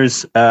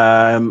wingers,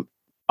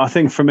 I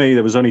think for me,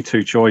 there was only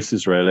 2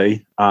 choices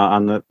really,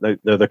 and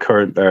they're the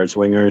current Bears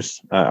wingers,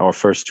 our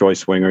first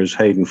choice wingers,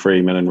 Hayden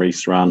Freeman and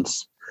Rhys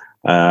Rance.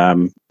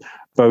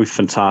 Both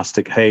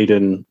fantastic.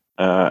 Hayden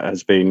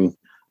has been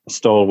a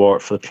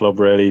stalwart for the club,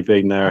 really,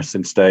 been there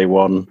since day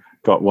one,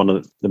 got one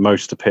of the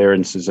most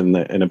appearances in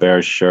a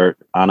Bears shirt,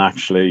 and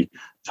actually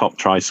top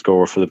try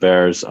scorer for the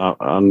Bears.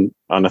 And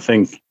I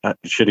think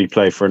should he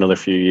play for another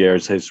few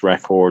years, his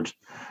record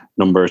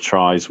number of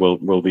tries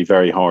will be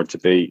very hard to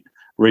beat.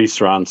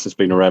 Rhys Rance has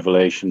been a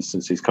revelation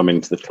since he's come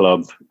into the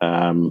club.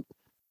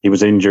 He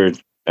was injured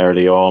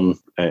early on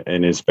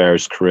in his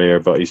Bears career,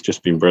 but he's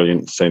just been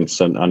brilliant since,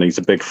 and he's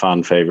a big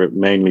fan favourite,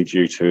 mainly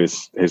due to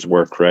his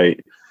work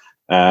rate.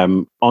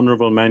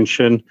 Honourable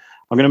mention,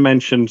 I'm going to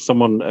mention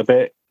someone a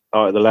bit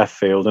out of the left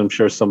field. I'm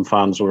sure some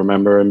fans will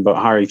remember him,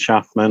 but Harry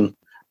Chapman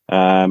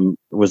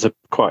was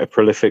quite a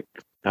prolific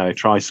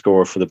try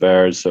scorer for the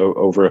Bears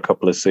over a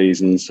couple of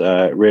seasons.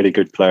 Really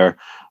good player.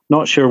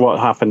 Not sure what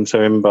happened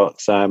to him,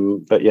 but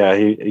yeah,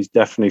 he's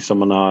definitely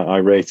someone I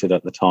rated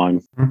at the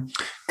time.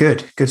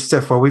 Good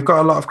stuff. Well, we've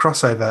got a lot of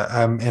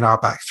crossover in our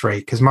back 3,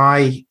 because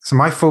my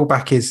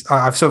fullback is,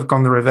 I've sort of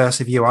gone the reverse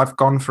of you. I've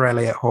gone for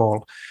Elliot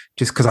Hall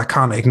just because I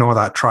can't ignore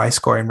that try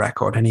scoring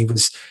record, and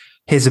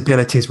his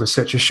abilities were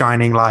such a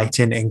shining light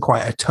in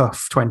quite a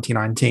tough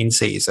 2019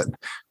 season.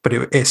 But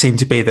it seemed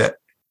to be that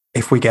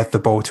if we get the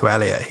ball to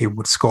Elliot, he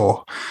would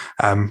score,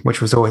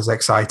 which was always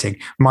exciting.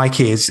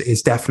 Mikey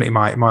is definitely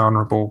my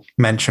honourable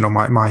mention, or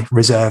my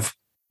reserve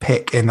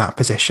pick in that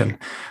position.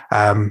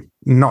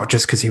 Not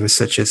just because he was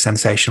such a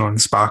sensational and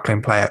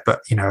sparkling player,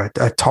 but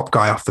a top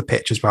guy off the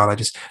pitch as well. I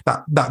just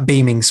that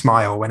beaming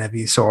smile whenever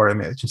you saw him,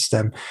 it was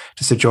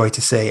just a joy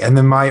to see. And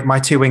then my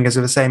 2 wingers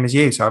are the same as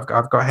you, so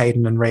I've got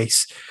Hayden and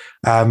Rhys.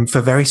 For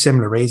very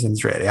similar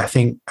reasons, really. I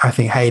think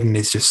Hayden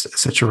is just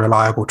such a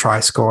reliable try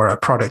scorer, a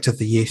product of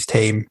the youth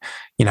team.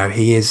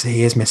 He is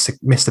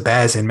Mr.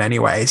 Bears in many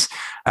ways.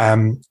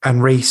 And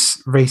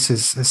Rhys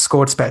has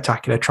scored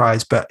spectacular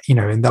tries, but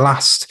in the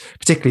last,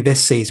 particularly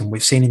this season,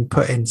 we've seen him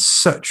put in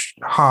such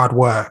hard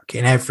work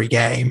in every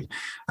game.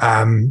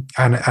 And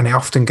it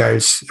often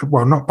goes,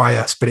 well, not by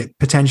us, but it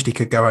potentially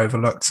could go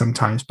overlooked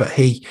sometimes. But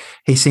he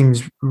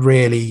seems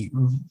really,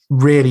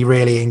 really,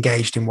 really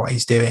engaged in what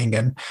he's doing.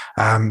 And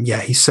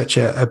he's such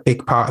a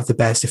big part of the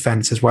Bears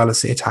defense as well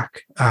as the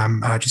attack.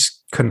 I just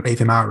couldn't leave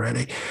him out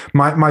really.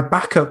 My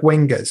backup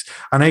wingers.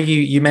 I know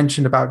you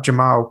mentioned about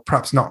Jamal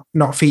perhaps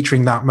not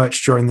featuring that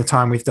much during the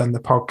time we've done the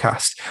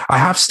podcast. I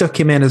have stuck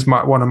him in as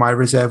one of my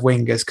reserve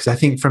wingers because I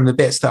think from the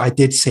bits that I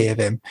did see of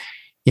him,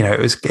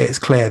 it's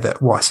clear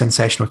that what a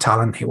sensational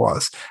talent he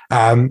was.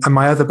 And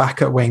my other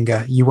backup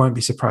winger, you won't be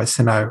surprised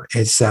to know,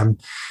 is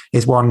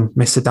one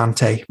Mr.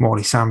 Dante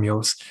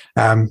Morley-Samuels.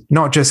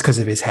 Not just because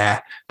of his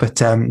hair, but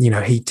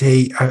he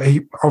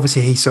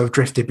obviously he sort of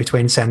drifted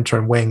between centre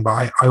and wing.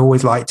 But I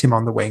always liked him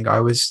on the wing. I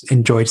always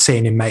enjoyed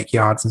seeing him make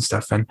yards and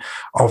stuff. And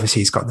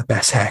obviously he's got the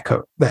best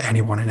haircut that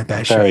anyone in a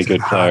Bears shirt very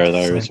good player had,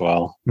 there as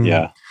well.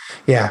 Yeah.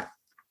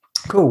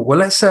 Cool. Well,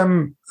 let's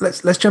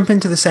jump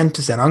into the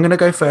centres then. I'm going to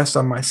go first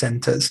on my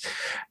centres.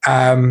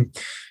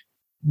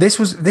 This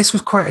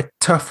was quite a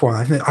tough one.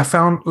 I think I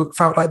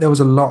felt like there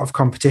was a lot of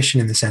competition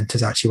in the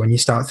centres actually when you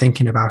start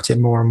thinking about it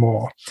more and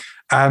more.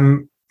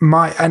 I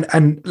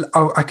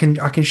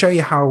can show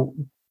you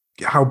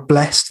how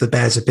blessed the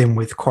Bears have been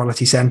with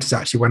quality centres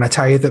actually when I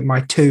tell you that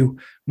my two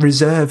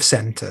reserve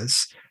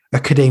centres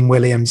are Kadeem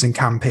Williams and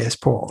Cam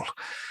Pearce-Paul.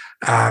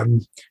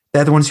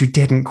 They're the ones who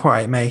didn't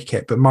quite make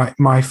it. But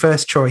my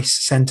first choice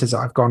centres that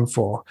I've gone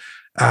for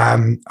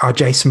are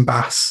Jason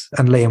Bass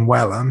and Liam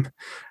Wellham.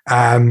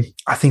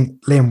 I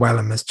think Liam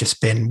Wellham has just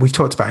been, we've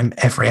talked about him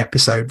every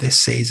episode this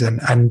season,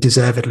 and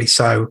deservedly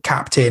so.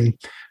 Captain,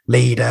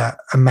 leader,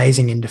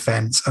 amazing in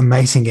defence,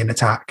 amazing in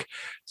attack.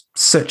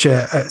 Such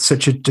a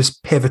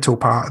just pivotal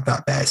part of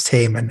that Bears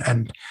team,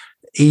 and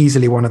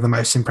easily one of the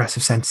most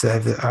impressive centres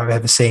I've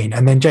ever seen.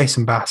 And then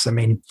Jason Bass, I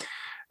mean,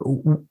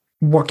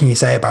 what can you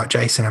say about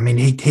Jason? I mean,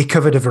 he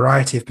covered a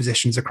variety of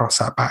positions across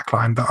that back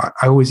line, but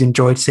I always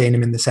enjoyed seeing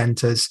him in the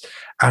centres,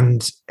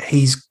 and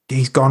he's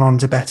gone on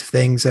to better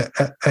things at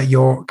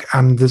York,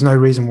 and there's no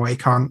reason why he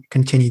can't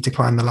continue to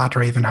climb the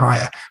ladder even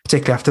higher,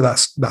 particularly after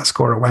that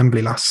score at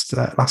Wembley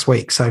last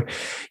week. So,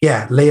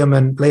 yeah, Liam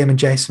and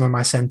Jason were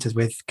my centres,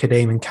 with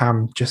Kadeem and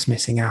Cam just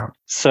missing out.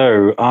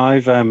 So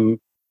I've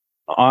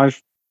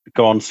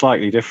gone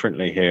slightly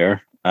differently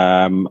here.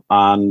 And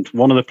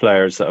one of the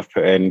players that I've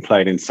put in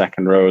played in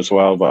second row as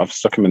well, but I've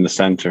stuck him in the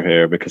centre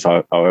here because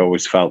I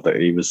always felt that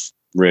he was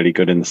really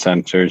good in the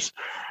centres.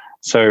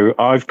 So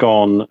I've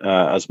gone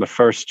as my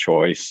first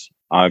choice.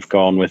 I've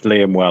gone with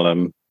Liam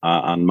Wellham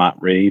and Matt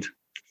Reid.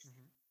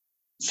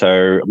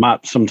 So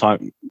Matt sort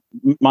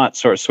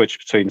of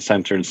switched between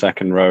centre and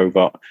second row,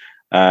 but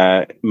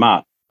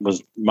Matt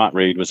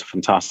Reid was a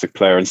fantastic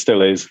player and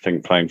still is, I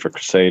think, playing for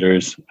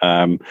Crusaders.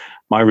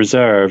 My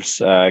reserves,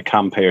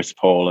 Cam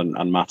Pearce-Paul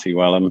and Matty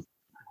Wellham.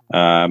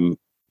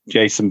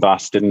 Jason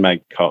Bass didn't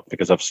make cut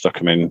because I've stuck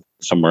him in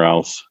somewhere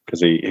else because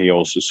he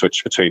also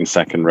switched between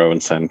second row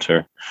and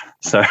centre.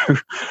 So,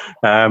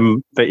 I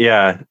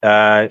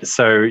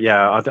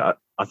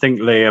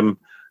think Liam,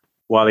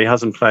 while he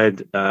hasn't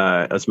played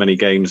as many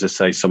games as,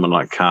 say, someone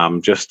like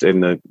Cam, just in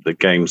the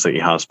games that he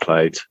has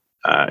played,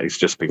 he's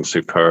just been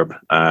superb.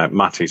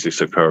 Matty's a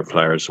superb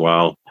player as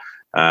well.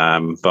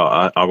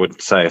 But I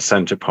would say a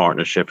centre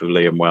partnership of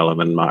Liam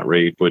Wellham and Matt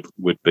Reid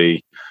would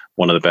be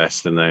one of the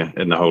best in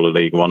the whole of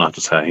League One, I have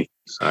to say.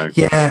 So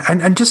yeah,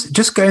 and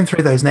just going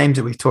through those names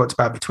that we've talked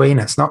about between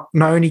us, not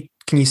only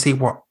can you see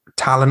what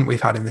talent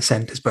we've had in the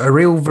centres, but a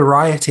real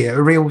variety,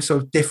 a real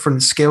sort of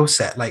different skill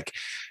set. Like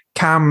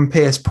Cam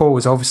Pearce-Paul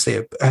was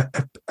obviously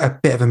a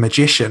bit of a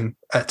magician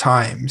at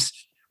times,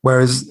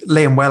 whereas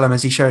Liam Wellham,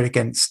 as he showed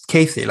against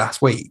Keithley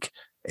last week,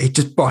 he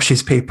just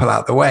boshes people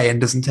out the way and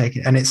doesn't take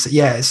it. And it's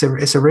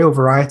a real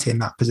variety in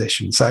that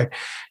position. So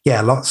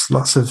yeah, lots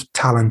of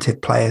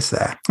talented players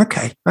there.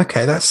 Okay.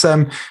 That's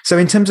so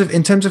in terms of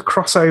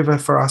crossover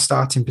for our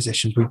starting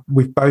positions,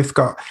 we've both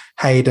got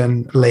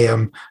Hayden,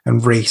 Liam,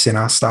 and Reese in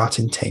our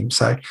starting team.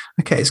 So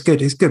okay, it's good.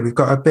 We've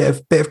got a bit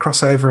of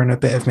crossover and a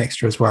bit of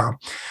mixture as well.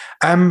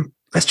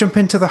 Let's jump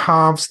into the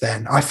halves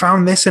then. I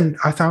found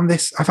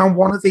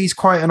one of these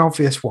quite an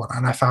obvious one,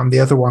 and I found the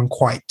other one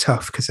quite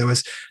tough because there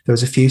was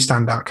a few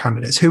standout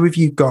candidates. Who have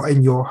you got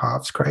in your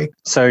halves, Craig?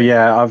 So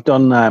yeah, I've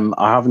done.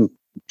 I haven't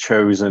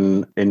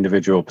chosen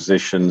individual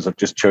positions. I've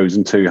just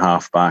chosen two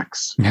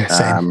halfbacks. Yeah,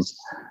 same.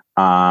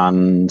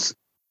 And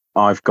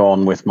I've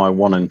gone with my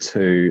 1 and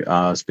 2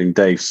 has been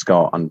Dave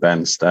Scott and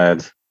Ben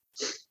Stead.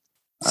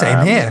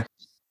 Same here.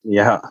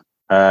 Yeah,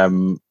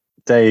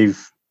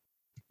 Dave,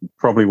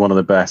 probably one of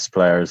the best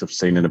players I've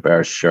seen in a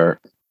Bears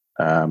shirt.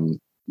 In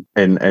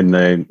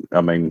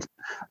the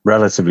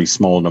relatively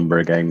small number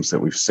of games that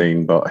we've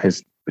seen, but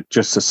he's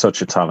just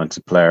such a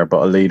talented player,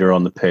 but a leader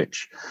on the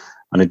pitch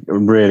and a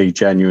really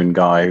genuine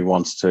guy who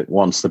wants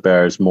the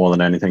Bears more than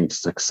anything to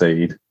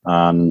succeed.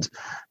 And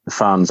the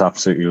fans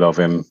absolutely love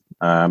him.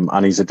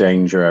 And he's a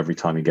danger every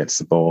time he gets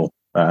the ball.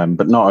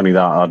 But not only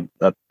that,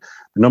 the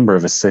number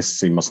of assists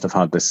he must have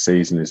had this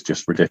season is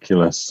just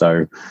ridiculous.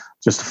 So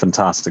just a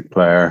fantastic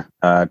player.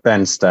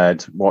 Ben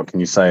Stead, what can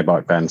you say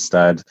about Ben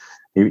Stead?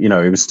 He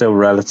was still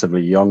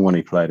relatively young when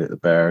he played at the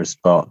Bears,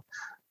 but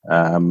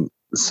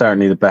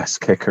certainly the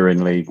best kicker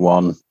in League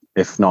One,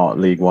 if not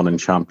League One and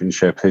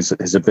Championship.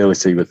 His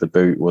ability with the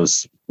boot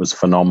was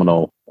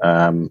phenomenal.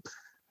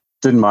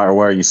 didn't matter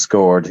where you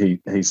scored,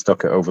 he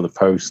stuck it over the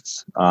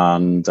posts,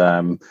 and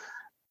a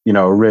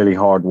really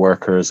hard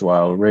worker as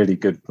well, really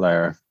good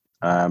player.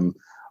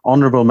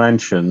 Honourable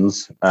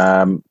mentions.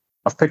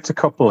 I've picked a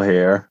couple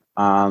here,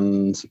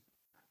 and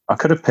I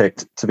could have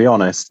picked, to be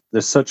honest,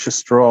 there's such a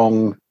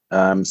strong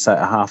set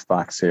of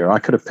halfbacks here. I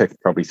could have picked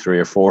probably 3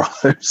 or 4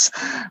 others,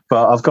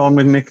 but I've gone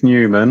with Nick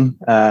Newman,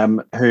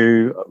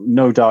 who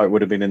no doubt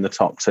would have been in the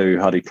top 2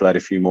 had he played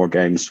a few more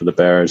games for the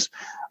Bears.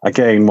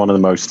 Again, one of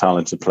the most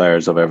talented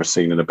players I've ever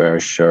seen in a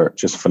Bears shirt,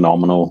 just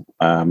phenomenal.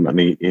 And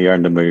he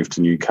earned a move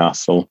to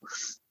Newcastle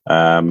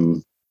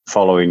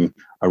following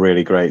a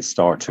really great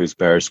start to his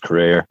Bears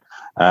career.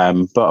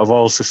 But I've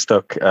also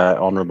stuck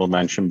honourable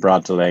mention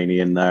Brad Delaney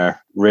in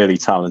there. Really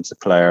talented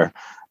player.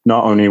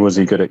 Not only was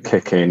he good at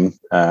kicking,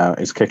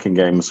 his kicking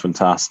game was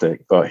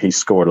fantastic, but he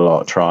scored a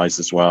lot of tries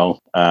as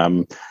well.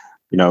 And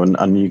you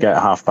get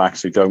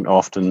halfbacks who don't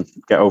often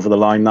get over the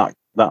line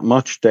that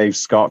much. Dave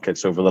Scott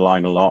gets over the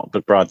line a lot,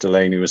 but Brad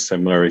Delaney was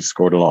similar. He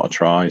scored a lot of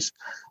tries.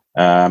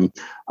 And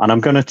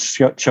I'm going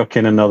to chuck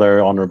in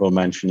another honourable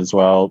mention as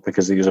well,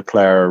 because he was a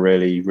player I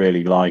really,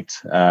 really liked.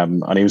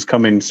 And he was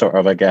coming sort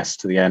of, I guess,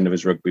 to the end of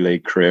his rugby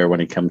league career when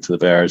he came to the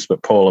Bears.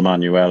 But Paul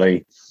Emanuele,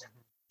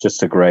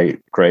 just a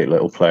great, great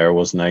little player,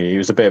 wasn't he? He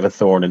was a bit of a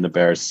thorn in the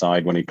Bears'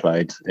 side when he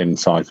played in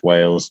South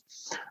Wales.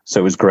 So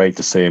it was great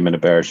to see him in a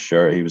Bears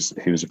shirt. He was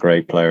a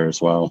great player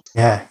as well.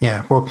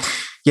 Yeah. Well,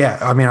 yeah,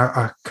 I mean,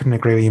 I couldn't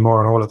agree with you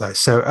more on all of those.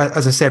 So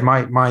as I said,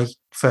 my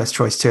first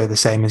choice 2 are the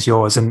same as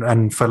yours,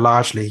 and for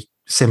largely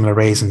similar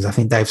reasons. I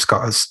think Dave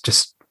Scott has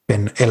just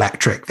been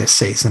electric this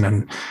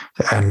season,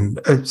 and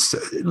it's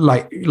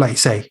like you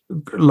say,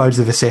 loads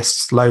of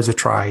assists, loads of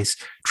tries,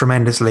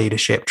 tremendous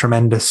leadership,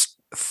 tremendous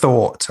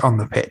thought on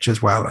the pitch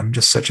as well, and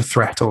just such a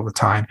threat all the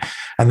time.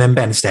 And then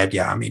Ben Stead,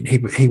 I mean,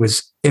 he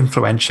was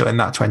influential in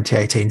that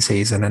 2018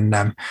 season,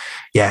 and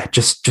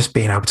just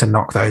being able to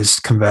knock those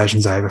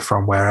conversions over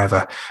from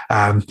wherever.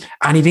 And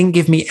he didn't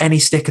give me any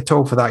stick at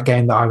all for that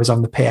game that I was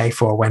on the PA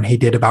for, when he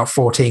did about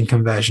 14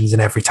 conversions,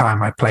 and every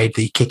time I played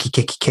the kicky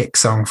kicky kick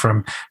song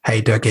from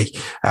Hey Dougie.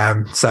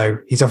 So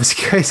he's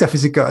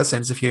obviously got a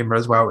sense of humour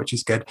as well, which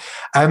is good.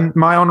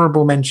 My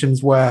honourable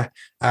mentions were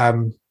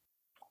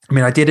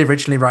I did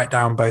originally write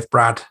down both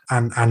Brad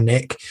and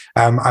Nick.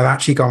 I've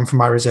actually gone for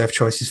my reserve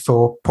choices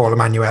for Paul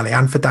Emanuele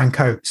and for Dan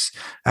Coates,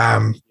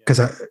 because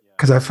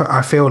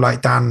I feel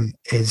like Dan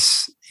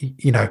is,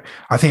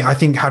 I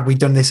think had we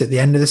done this at the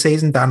end of the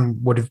season, Dan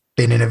would have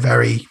been in a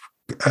very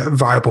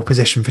viable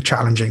position for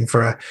challenging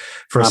for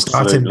a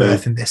starting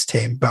berth in this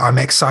team. But I'm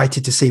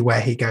excited to see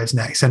where he goes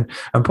next. And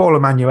Paul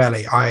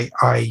Emanuele,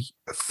 I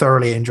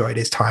thoroughly enjoyed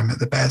his time at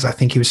the Bears. I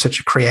think he was such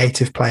a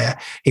creative player.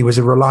 He was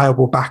a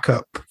reliable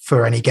backup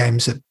for any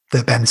games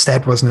that Ben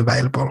Stead wasn't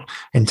available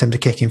in terms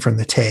of kicking from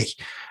the tee.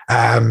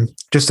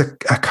 Just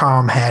a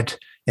calm head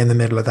in the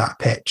middle of that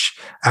pitch.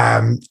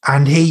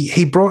 And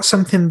he brought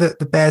something that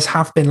the Bears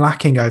have been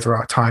lacking over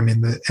our time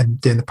in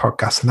doing the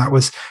podcast, and that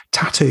was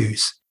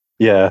tattoos.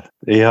 Yeah,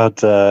 he had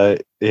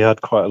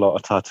quite a lot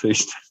of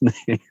tattoos, didn't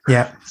he?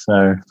 Yeah.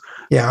 So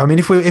yeah, I mean,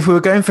 if we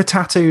were going for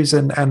tattoos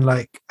and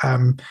like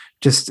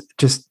just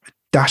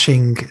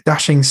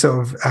dashing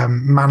sort of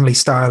manly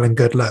style and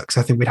good looks,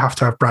 I think we'd have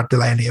to have Brad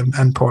Delaney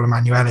and Paul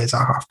Emanuele as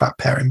our halfback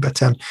pairing.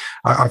 But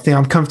I think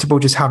I'm comfortable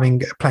just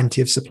having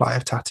plenty of supply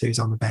of tattoos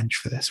on the bench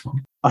for this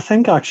one. I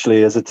think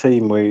actually, as a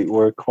team,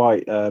 we're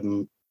quite.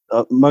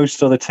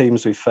 Most other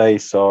teams we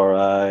face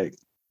are.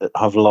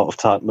 Have a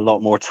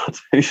lot more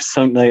tattoos,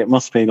 don't they? It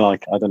must be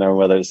like, I don't know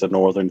whether it's a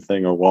northern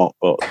thing or what,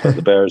 but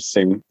the Bears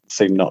seem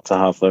not to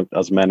have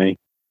as many.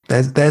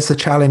 There's the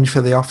challenge for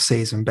the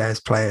off-season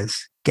Bears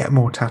players: get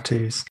more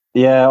tattoos.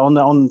 Yeah,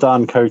 on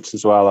Dan Coates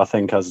as well. I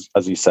think, as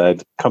you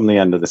said, come the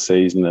end of the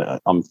season,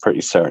 I'm pretty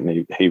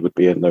certain he would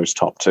be in those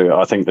top 2.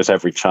 I think there's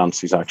every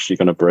chance he's actually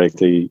going to break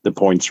the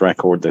points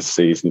record this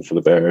season for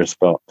the Bears,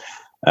 but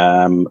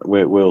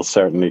we'll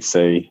certainly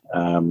see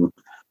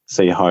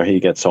how he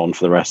gets on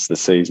for the rest of the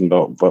season,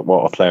 but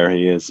what a player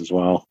he is as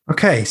well.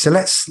 Okay, so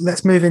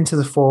let's move into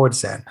the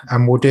forwards then,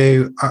 and we'll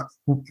do.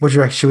 What do you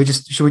reckon? Should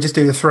we just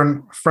do the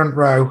front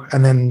row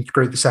and then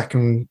group the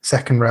second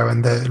row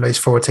and the loose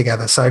forward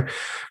together? So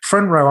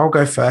front row, I'll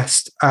go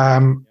first.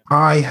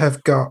 I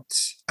have got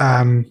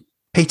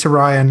Peter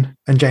Ryan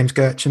and James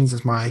Gertchens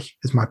as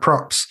my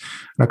props,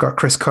 and I've got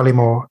Chris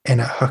Cullymore in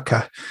at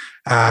hooker,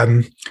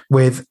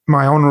 with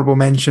my honourable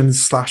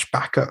mentions /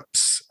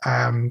 backups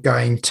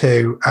going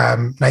to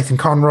Nathan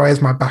Conroy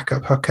as my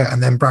backup hooker,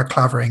 and then Brad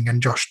Clavering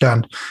and Josh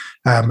Dunn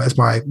as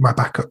my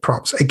backup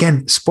props.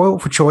 Again,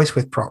 spoiled for choice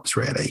with props,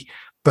 really.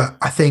 But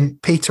I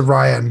think Peter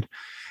Ryan,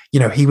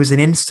 he was an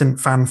instant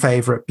fan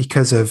favourite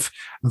because of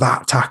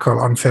that tackle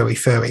on Fui,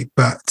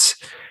 but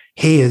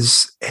he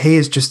has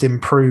just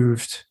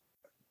improved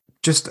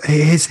just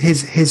his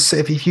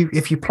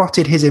if you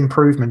plotted his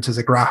improvement as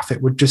a graph,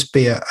 it would just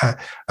be a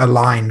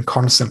line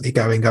constantly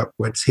going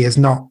upwards. He has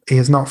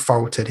not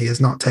faltered. He has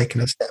not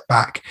taken a step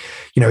back.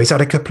 He's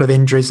had a couple of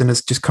injuries and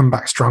has just come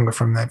back stronger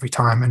from every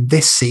time. And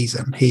this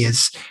season, he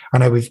is. I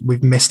know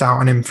we've missed out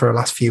on him for the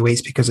last few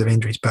weeks because of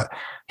injuries, but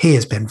he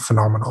has been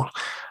phenomenal.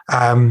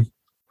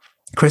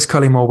 Chris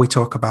Cullymore, we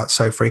talk about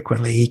so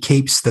frequently. He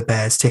keeps the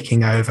Bears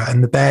ticking over,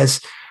 and the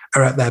Bears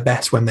are at their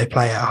best when they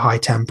play at a high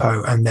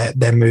tempo and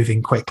they're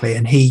moving quickly,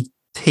 and he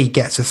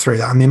gets us through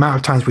that. And the amount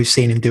of times we've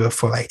seen him do a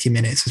full 80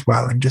 minutes as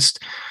well, and just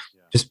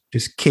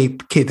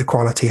keep the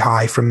quality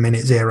high from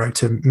minute 0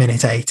 to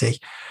minute 80,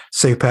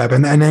 superb.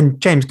 And then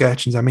James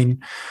Gertchens, I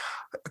mean,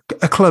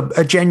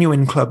 a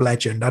genuine club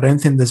legend. I don't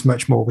think there's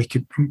much more we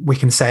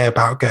can say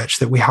about Gertch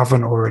that we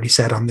haven't already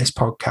said on this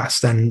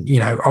podcast. And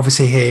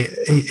obviously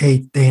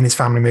he and his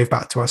family moved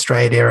back to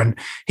Australia, and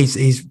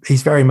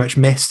he's very much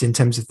missed in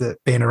terms of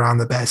being around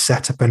the Bears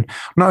setup, and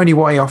not only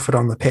what he offered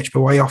on the pitch,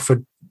 but what he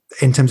offered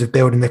in terms of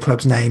building the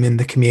club's name in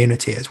the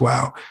community as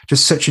well.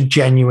 Just such a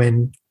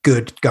genuine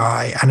good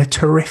guy and a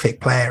terrific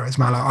player as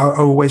well. I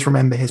always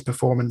remember his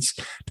performance,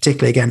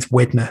 particularly against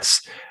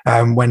Widnes,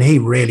 when he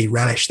really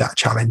relished that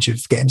challenge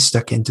of getting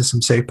stuck into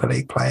some Super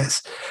League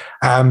players.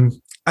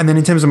 And then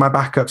in terms of my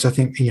backups, I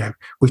think,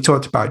 we've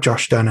talked about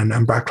Josh Dunn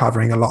and Brad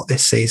Clavering a lot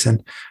this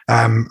season.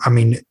 I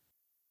mean,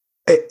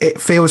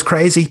 it feels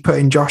crazy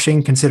putting Josh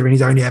in, considering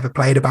he's only ever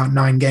played about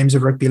 9 games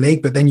of rugby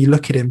league, but then you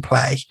look at him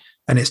play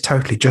and it's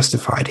totally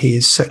justified. He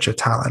is such a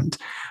talent.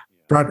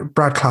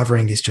 Brad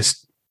Clavering is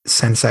just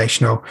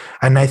sensational.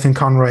 And Nathan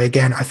Conroy,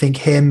 again, I think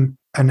him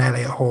and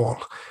Elliot Hall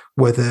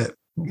were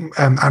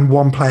and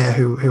one player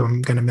who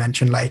I'm going to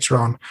mention later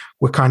on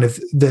were kind of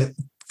the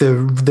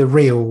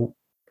real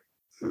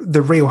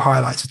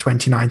highlights of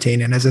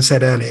 2019. And as I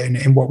said earlier,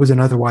 in what was an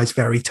otherwise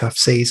very tough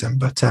season,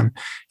 but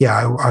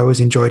I always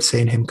enjoyed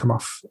seeing him come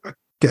off,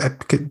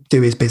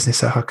 do his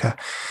business at hooker.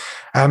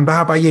 But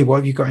how about you? What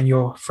have you got in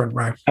your front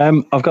row?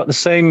 I've got the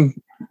same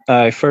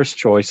first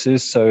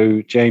choices,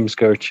 so James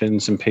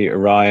Gertchens and Peter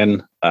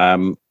Ryan.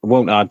 I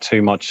won't add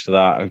too much to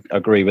that. I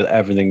agree with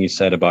everything you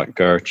said about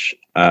Gertch.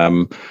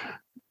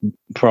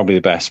 Probably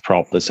the best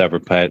prop that's ever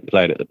played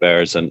at the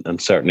Bears,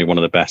 and certainly one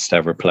of the best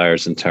ever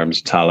players in terms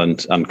of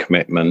talent and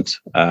commitment.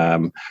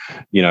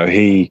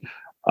 He,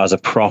 as a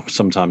prop,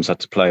 sometimes had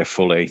to play a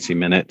full 80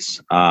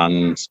 minutes,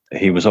 and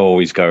he was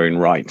always going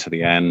right to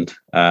the end.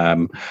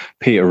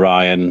 Peter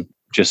Ryan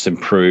just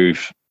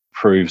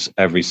proves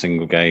every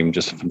single game,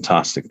 just a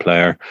fantastic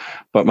player.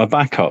 But my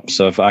backups,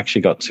 I've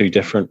actually got 2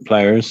 different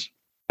players.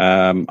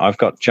 I've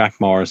got Jack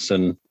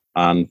Morrison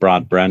and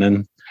Brad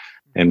Brennan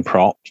in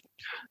prop.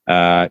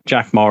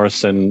 Jack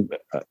Morrison,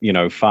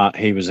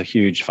 he was a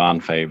huge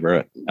fan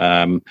favourite.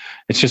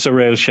 It's just a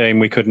real shame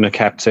we couldn't have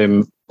kept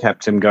him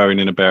going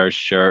in a Bears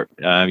shirt.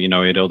 He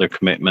had other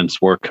commitments,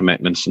 work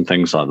commitments and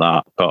things like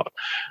that. But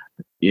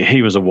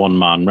he was a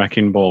one-man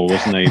wrecking ball,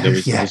 wasn't he?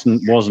 There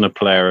wasn't a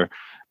player.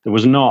 There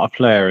was not a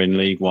player in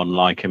League One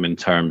like him in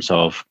terms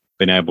of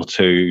being able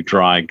to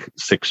drag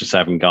 6 or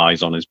 7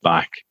 guys on his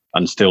back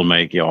and still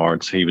make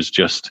yards. He was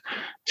just,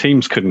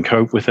 teams couldn't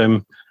cope with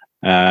him.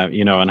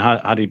 And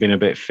had he been a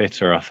bit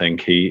fitter, I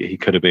think he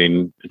could have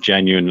been a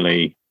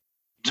genuinely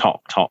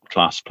top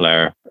class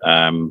player.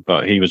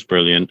 But he was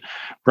brilliant.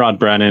 Brad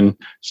Brennan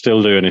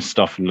still doing his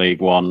stuff in League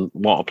One.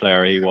 What a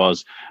player he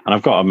was. And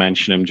I've got to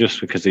mention him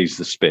just because he's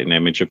the spitting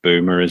image of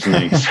Boomer, isn't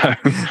he? So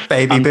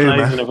baby Boomer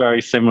plays in a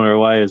very similar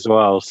way as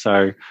well.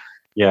 So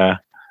yeah,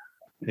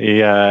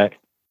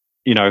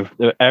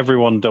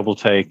 everyone double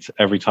taked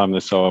every time they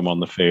saw him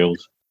on the field.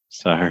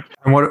 So,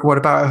 and what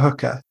about a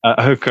hooker?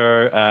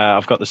 Hooker,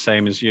 I've got the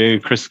same as you,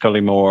 Chris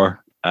Cullymore,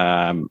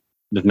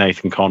 with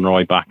Nathan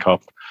Conroy back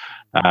up.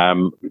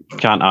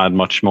 Can't add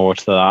much more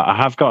to that. I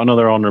have got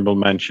another honourable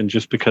mention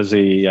just because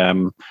he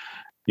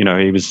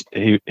was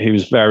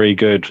very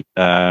good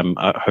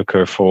at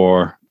hooker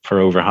for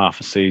over half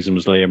a season.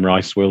 Was Liam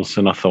Rice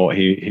Wilson. I thought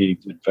he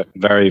did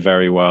very,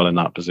 very well in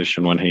that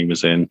position when he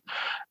was in.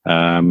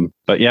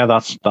 But yeah,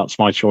 that's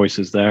my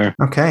choices there.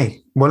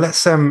 Okay, well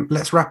let's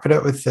wrap it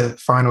up with the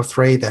final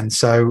 3 then.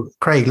 So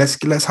Craig,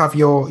 let's have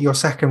your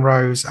second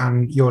rows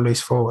and your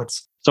loose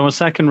forwards. So my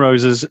second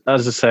rows is,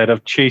 as I said,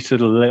 I've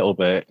cheated a little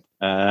bit.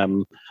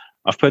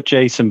 I've put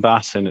Jason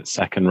Bass in at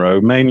second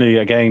row, mainly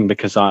again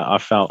because I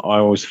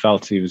always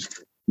felt he was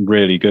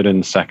really good in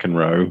the second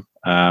row.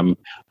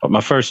 But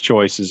my first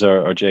choices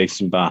are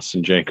Jason Bass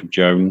and Jacob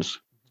Jones.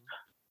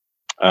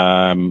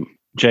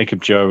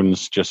 Jacob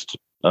Jones, just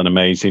an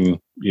amazing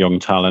young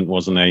talent,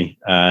 wasn't he?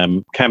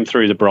 Came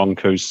through the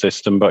Broncos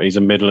system, but he's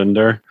a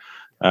Midlander.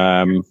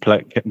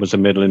 Was a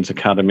Midlands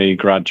Academy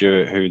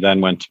graduate who then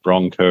went to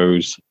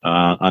Broncos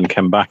and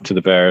came back to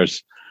the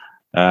Bears.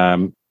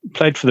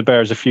 Played for the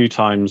Bears a few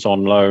times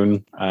on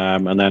loan,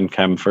 and then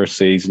came for a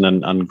season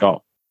and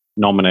got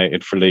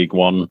nominated for League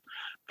One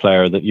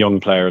young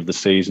player of the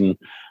season.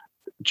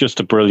 just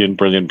a brilliant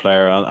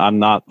player,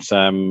 and that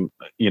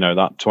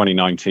that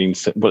 2019,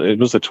 but it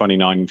was the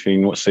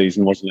 2019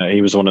 season, wasn't it?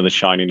 He was one of the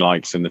shining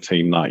lights in the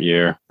team that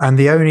year, and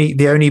the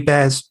only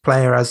Bears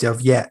player as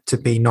of yet to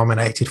be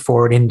nominated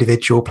for an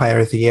individual Player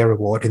of the Year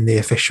award in the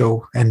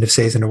official end of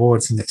season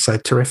awards, and it's a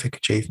terrific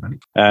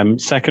achievement.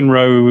 Second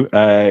row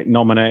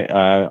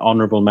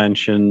honourable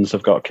mentions.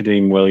 I've got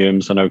Kadeem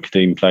Williams. I know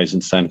Kadeem plays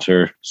in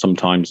centre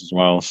sometimes as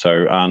well.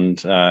 So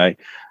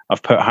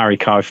I've put Harry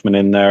Kaufman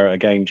in there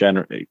again.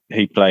 Generally,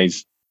 he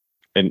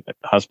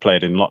has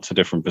played in lots of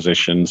different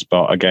positions,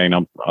 but again,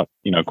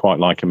 I quite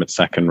like him at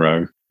second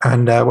row.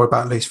 And what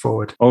about loose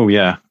forward? Oh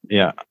yeah.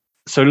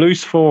 So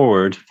loose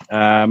forward.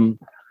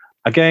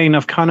 Again,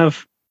 I've kind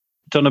of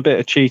done a bit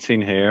of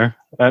cheating here.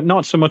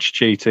 Not so much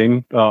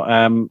cheating,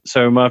 but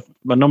so my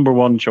number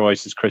one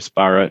choice is Chris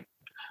Barrett,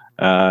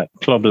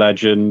 club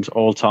legend,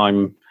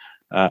 all-time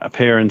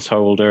appearance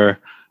holder,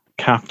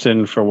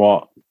 captain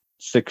for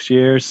 6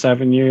 years,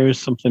 7 years,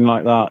 something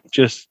like that.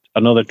 Just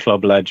another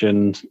club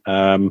legend.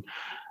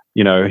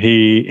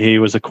 He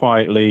was a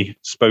quietly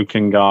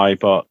spoken guy,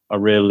 but a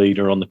real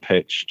leader on the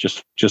pitch.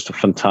 Just a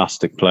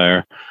fantastic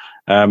player.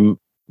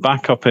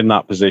 Back up in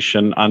that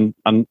position, and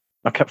I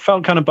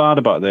felt kind of bad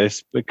about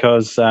this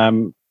because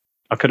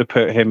I could have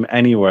put him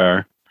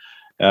anywhere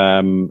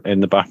in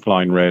the back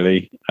line,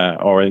 really,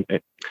 or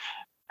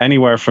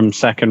anywhere from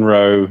second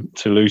row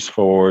to loose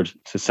forward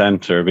to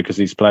centre, because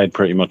he's played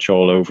pretty much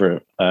all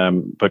over.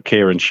 But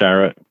Kieran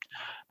Sherratt,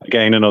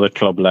 again, another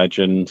club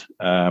legend.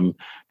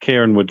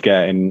 Kieran would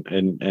get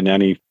in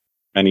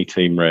any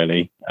team,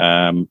 really,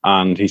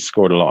 and he's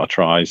scored a lot of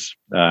tries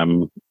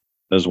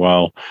as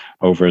well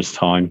over his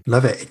time.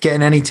 Love it. Get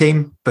in any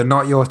team, but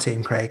not your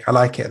team, Craig. I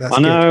like it. That's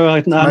good. I know.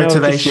 I just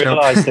Motivational.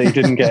 realised that he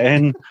didn't get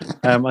in.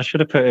 I should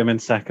have put him in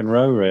second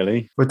row,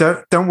 really.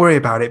 Well, don't worry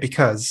about it,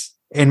 because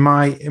in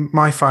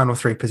my final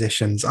three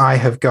positions, I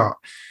have got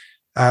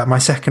my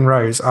second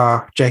rows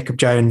are Jacob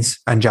Jones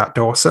and Jack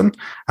Dawson,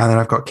 and then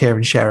I've got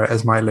Kieran Sherratt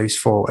as my loose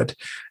forward.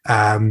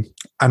 And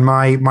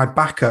my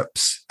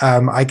backups,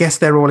 I guess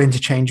they're all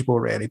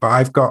interchangeable, really. But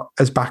I've got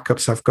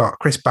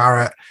Chris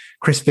Barrett,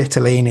 Chris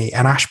Vitellini,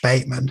 and Ash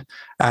Bateman,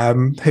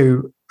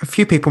 who a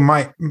few people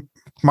might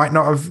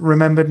not have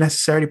remembered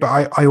necessarily,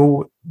 but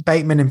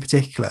Bateman in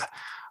particular,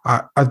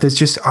 I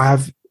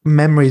have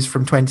memories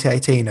from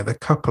 2018 of a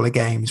couple of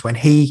games when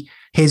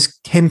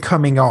him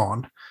coming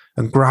on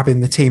and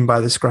grabbing the team by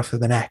the scruff of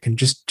the neck and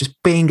just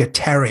being a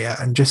terrier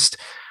and just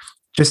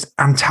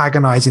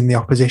antagonizing the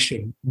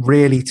opposition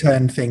really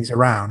turned things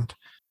around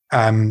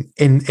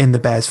in the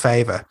Bears'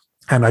 favour.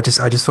 And I just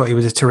thought he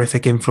was a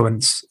terrific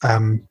influence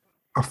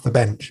off the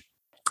bench.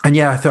 And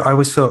yeah, I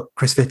always thought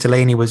Chris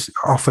Vitellini was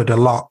offered a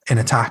lot in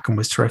attack and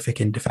was terrific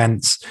in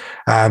defence.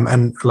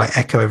 And like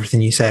echo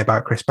everything you say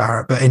about Chris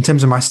Barrett. But in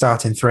terms of my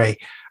starting three,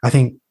 I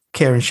think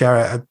Kieran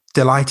Sherratt, I'm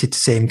delighted to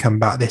see him come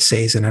back this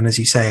season. And as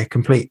you say, a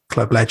complete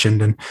club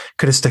legend, and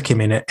could have stuck him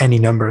in any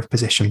number of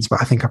positions.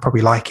 But I think I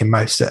probably like him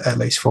most at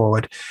loose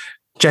forward.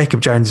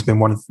 Jacob Jones has been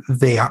one of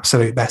the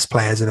absolute best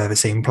players I've ever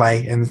seen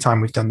play in the time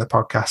we've done the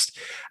podcast.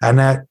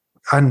 And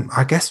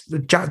I guess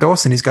Jack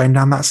Dawson is going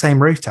down that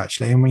same route,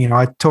 actually. And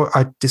I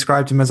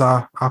described him as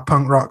our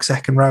punk rock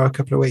second row a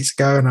couple of weeks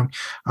ago, and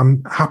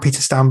I'm happy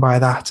to stand by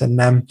that.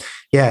 And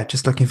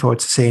just looking forward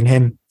to seeing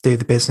him do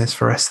the business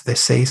for us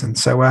this season.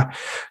 So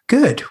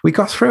good, we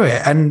got through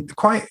it, and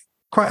quite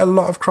a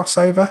lot of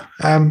crossover,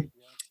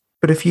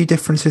 but a few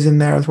differences in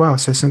there as well.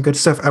 So some good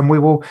stuff, and we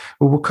will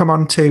come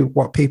on to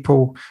what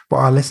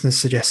our listeners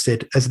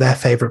suggested as their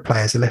favourite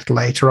players a little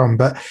later on.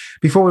 But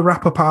before we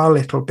wrap up our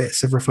little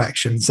bits of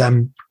reflections,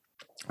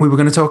 we were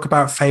going to talk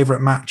about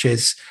favourite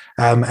matches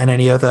and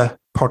any other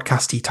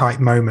podcasty type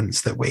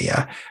moments that we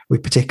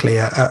particularly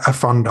are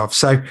fond of.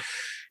 So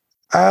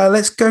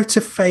let's go to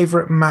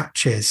favourite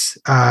matches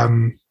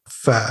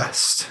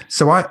first.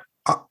 So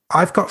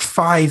I've got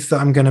 5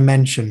 that I'm going to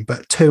mention,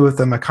 but 2 of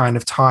them are kind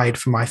of tied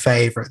for my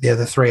favourite. The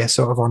other 3 are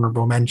sort of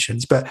honourable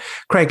mentions. But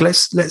Craig,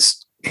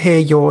 let's hear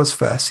yours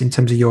first in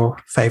terms of your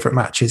favourite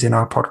matches in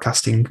our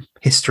podcasting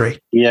history.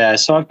 Yeah,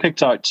 so I've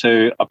picked out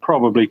 2. I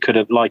probably could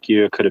have, like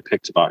you, could have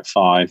picked about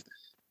 5,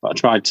 but I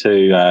tried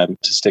to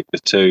stick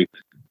with 2.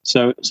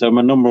 So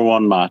my number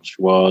 1 match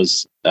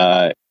was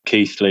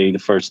Keighley, the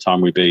first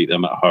time we beat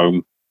them at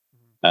home.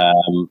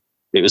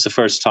 It was the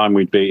first time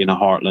we'd beaten a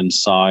Heartland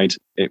side.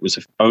 It was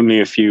only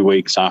a few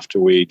weeks after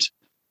we'd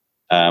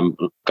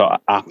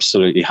got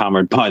absolutely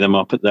hammered by them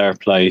up at their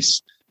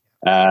place.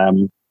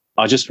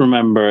 I just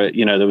remember,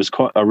 there was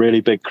quite a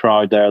really big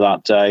crowd there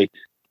that day.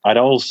 I'd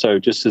also,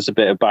 just as a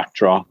bit of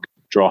backdrop,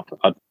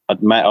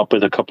 I'd met up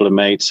with a couple of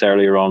mates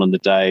earlier on in the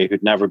day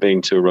who'd never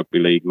been to a rugby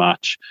league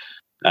match.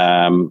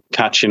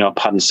 Catching up,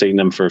 hadn't seen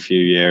them for a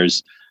few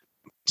years.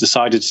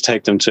 Decided to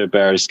take them to a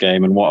Bears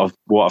game, and what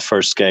a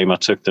first game I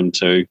took them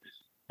to.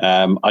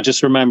 I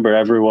just remember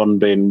everyone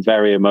being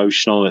very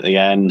emotional at the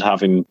end,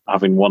 having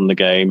won the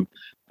game,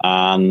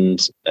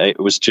 and it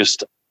was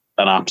just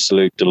an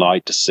absolute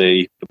delight to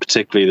see,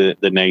 particularly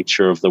the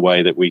nature of the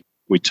way that we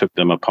took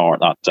them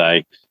apart that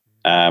day.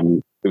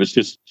 It was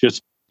just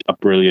a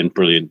brilliant,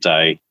 brilliant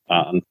day,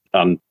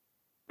 and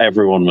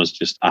everyone was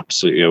just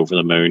absolutely over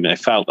the moon. It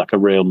felt like a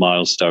real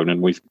milestone,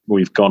 and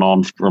we've gone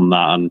on from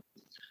that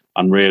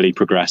and really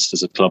progressed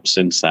as a club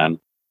since then.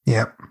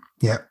 Yeah.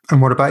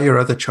 And what about your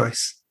other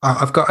choice?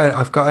 I've got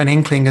an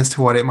inkling as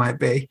to what it might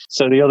be.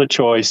 So the other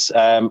choice,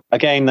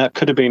 again, that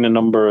could have been a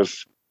number of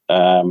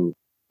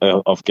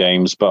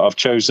games, but I've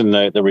chosen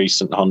the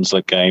recent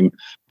Hunslet game.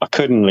 I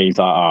couldn't leave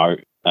that out.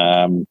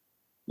 To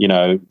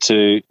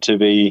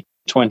be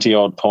 20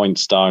 odd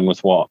points down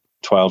with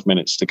 12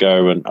 minutes to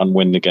go and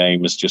win the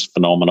game is just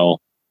phenomenal.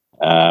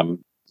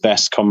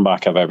 Best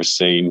comeback I've ever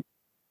seen.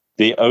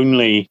 The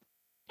only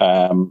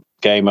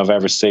game I've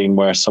ever seen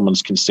where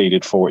someone's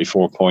conceded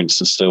 44 points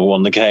and still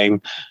won the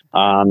game.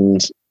 And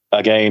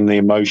again, the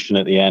emotion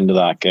at the end of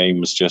that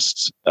game was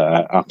just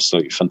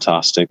absolutely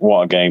fantastic.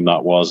 What a game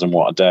that was, and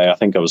what a day. I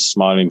think I was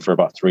smiling for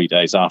about 3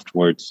 days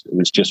afterwards. It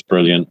was just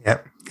brilliant.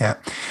 Yeah.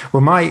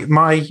 Well,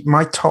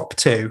 my top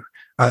two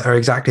are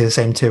exactly the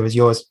same two as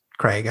yours,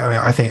 Craig. I mean,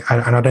 I think,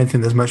 and I don't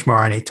think there's much more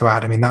I need to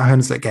add. I mean, that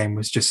Hunslet game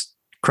was just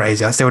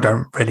crazy. I still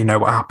don't really know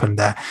what happened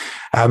there.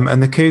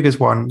 And the Cougars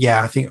one,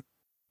 I think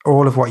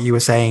all of what you were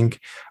saying,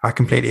 I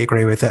completely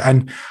agree with it.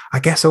 And I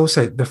guess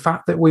also the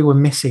fact that we were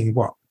missing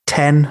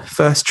 10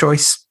 first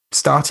choice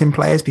starting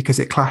players because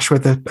it clashed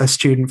with a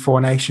Student Four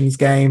Nations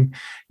game.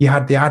 You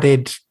had the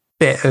added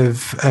bit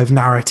of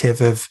narrative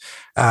of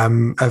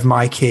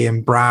Mikey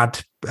and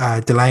Brad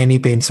Delaney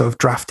being sort of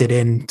drafted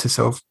in to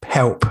sort of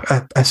help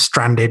a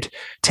stranded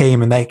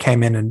team, and they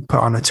came in and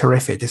put on a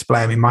terrific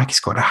display. I mean, Mikey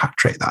scored a hat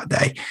trick that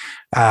day.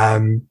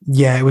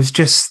 It was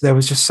just, there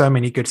was just so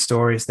many good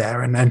stories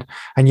there. And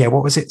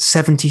what was it?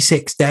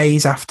 76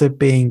 days after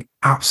being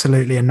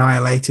absolutely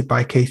annihilated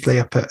by Keighley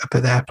up at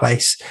their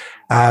place.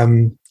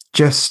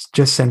 Just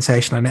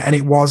sensational. And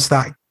it was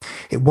that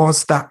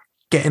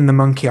getting the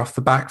monkey off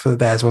the back for the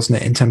Bears, wasn't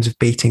it? In terms of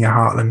beating a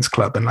Heartlands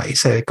club. And like you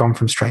said, gone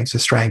from strength to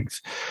strength.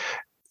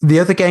 The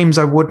other games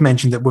I would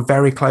mention that were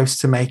very close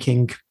to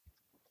making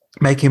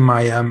my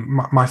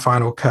my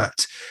final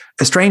cut.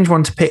 A strange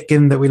one to pick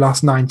given that we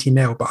lost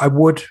 90-0, but I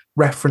would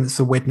reference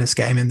the Widnes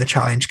game in the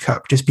Challenge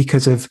Cup just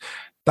because of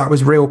that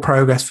was real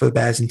progress for the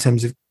Bears in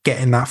terms of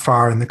getting that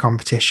far in the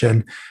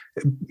competition,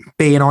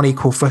 being on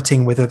equal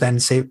footing with a then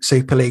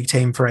Super League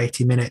team for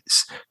 80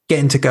 minutes,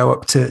 getting to go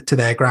up to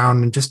their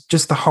ground, and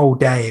just the whole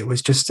day. It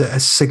was just a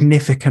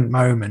significant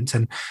moment.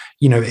 And,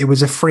 it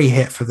was a free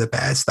hit for the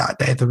Bears that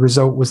day. The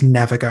result was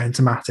never going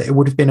to matter. It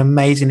would have been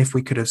amazing if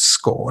we could have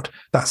scored.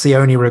 That's the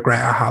only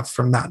regret I have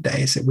from that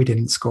day, is that we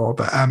didn't score.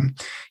 But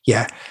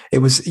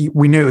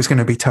we knew it was going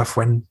to be tough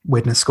when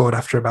Widnes scored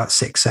after about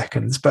 6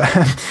 seconds, but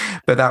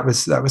that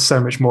was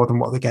so much more than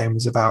what the game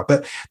was about.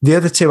 But the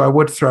other two I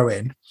would throw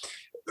in,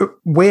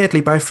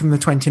 weirdly, both from the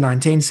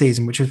 2019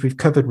 season, which, as we've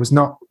covered, was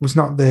not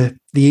the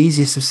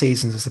easiest of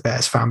seasons as a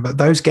Bears fan, but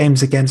those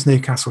games against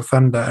Newcastle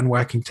Thunder and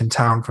Workington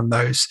Town from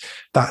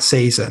that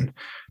season,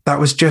 that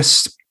was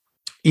just,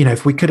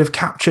 if we could have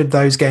captured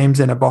those games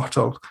in a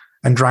bottle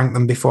and drank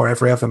them before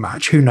every other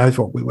match, who knows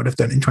what we would have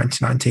done in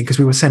 2019, because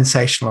we were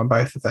sensational on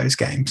both of those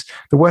games.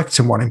 The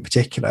Workington one in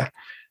particular,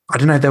 I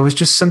don't know, there was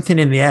just something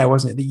in the air,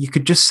 wasn't it, that you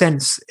could just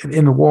sense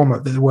in the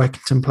warm-up that the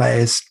Workington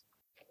players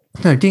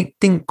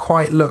didn't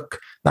quite look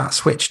that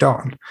switched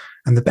on,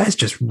 and the Bears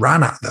just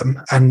ran at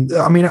them. And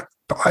I mean,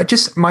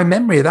 my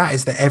memory of that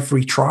is that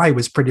every try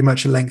was pretty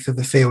much a length of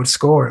the field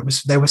score.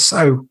 They were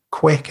so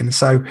quick and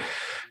so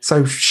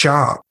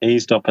sharp.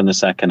 Eased up in the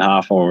second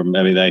half, or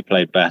maybe they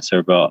played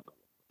better, but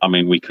I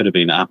mean, we could have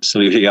been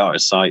absolutely out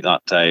of sight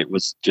that day. It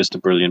was just a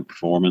brilliant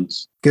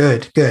performance.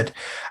 Good.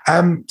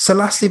 So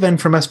lastly then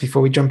from us,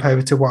 before we jump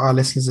over to what our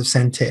listeners have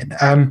sent in,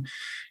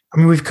 I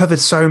mean, we've covered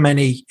so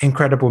many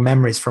incredible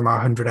memories from our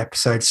 100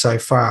 episodes so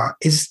far.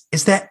 Is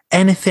there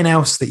anything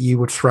else that you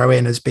would throw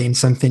in as being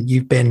something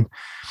you've been,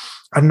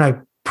 I don't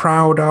know,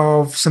 proud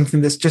of,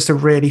 something that's just a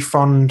really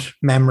fond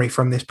memory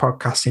from this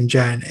podcasting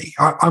journey?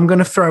 I'm going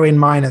to throw in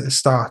mine at the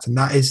start, and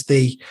that is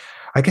the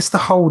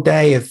whole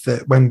day of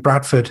when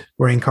Bradford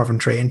were in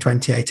Coventry in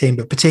 2018,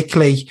 but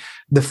particularly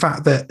the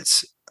fact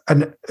that,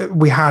 and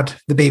we had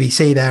the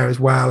BBC there as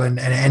well, and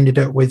it ended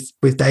up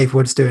with Dave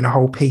Woods doing a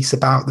whole piece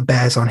about the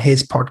Bears on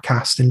his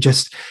podcast, and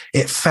just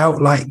it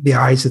felt like the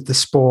eyes of the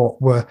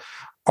sport were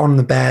on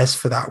the Bears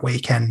for that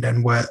weekend,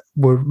 and were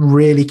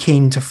really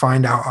keen to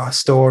find out our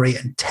story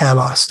and tell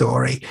our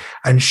story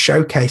and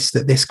showcase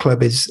that this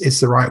club is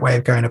the right way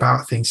of going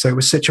about things. So it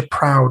was such a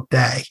proud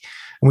day.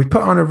 And we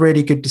put on a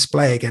really good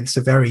display against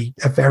a very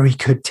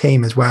good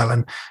team as well.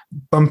 And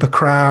bumper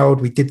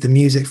crowd, we did the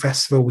music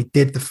festival, we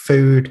did the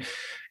food.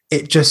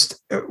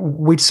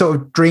 We'd sort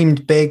of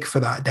dreamed big for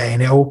that day,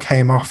 and it all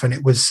came off, and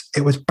it was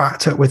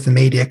backed up with the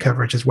media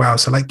coverage as well.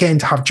 So like getting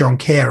to have John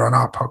Keir on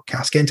our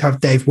podcast, getting to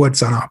have Dave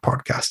Woods on our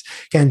podcast,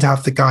 getting to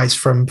have the guys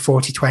from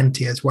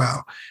 4020 as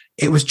well.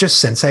 It was just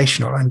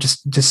sensational, and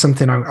just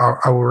something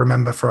I will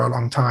remember for a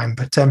long time.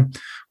 But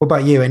what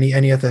about you?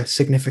 Any other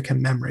significant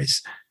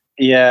memories?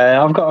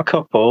 Yeah, I've got a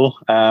couple.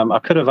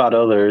 I could have had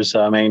others.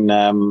 I mean,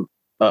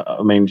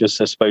 I mean,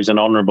 just I suppose an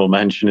honourable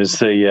mention is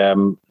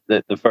the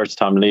first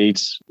time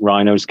Leeds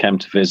Rhinos came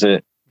to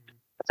visit.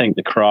 I think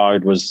the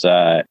crowd was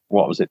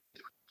what was it,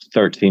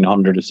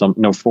 1,300 or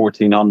something? No,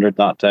 1,400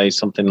 that day,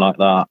 something like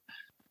that.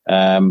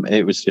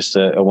 It was just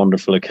a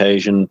wonderful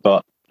occasion,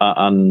 but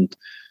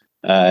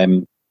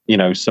you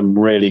know, some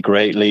really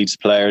great Leeds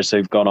players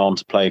who've gone on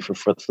to play for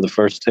the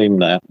first team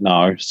there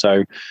now.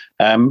 So,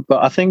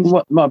 but I think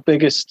what my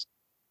biggest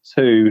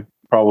two,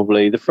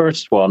 probably the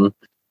first one,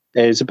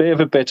 is a bit of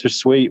a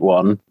bittersweet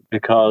one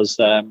because,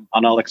 and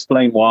I'll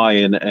explain why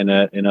in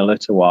a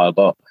little while.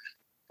 But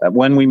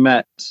when we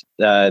met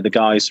the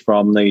guys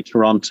from the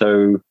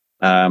Toronto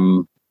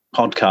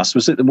podcast,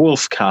 was it the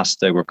Wolfcast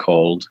they were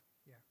called?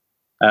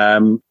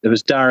 It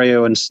was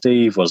Dario and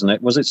Steve, wasn't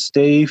it? Was it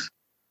Steve?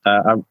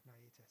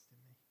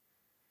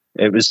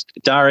 It was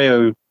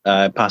Dario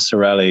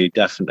Passarelli,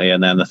 definitely,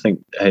 and then I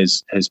think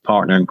his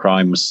partner in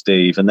crime was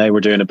Steve, and they were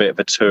doing a bit of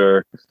a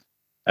tour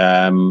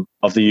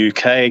of the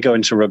UK,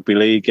 going to rugby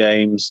league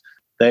games.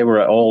 They were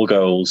at All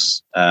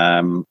Goals,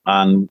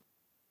 and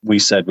we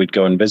said we'd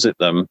go and visit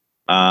them,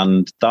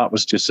 and that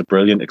was just a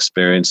brilliant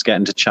experience,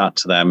 getting to chat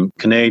to them.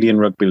 Canadian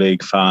rugby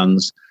league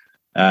fans,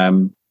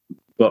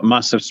 but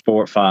massive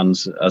sport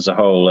fans as a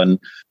whole, and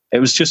it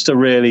was just a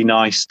really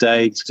nice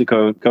day to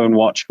go and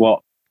watch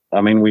what. I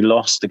mean, we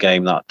lost the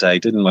game that day,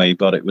 didn't we?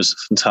 But it was a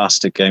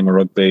fantastic game of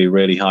rugby,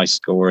 really high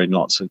scoring,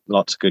 lots of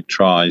good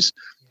tries.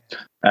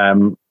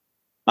 And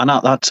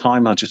at that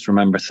time, I just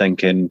remember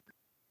thinking,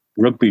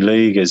 rugby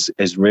league is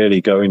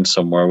really going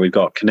somewhere. We've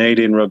got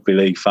Canadian rugby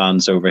league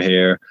fans over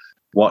here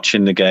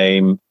watching the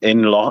game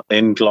in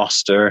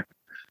Gloucester,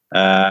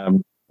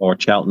 or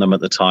Cheltenham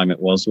at the time it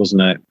was,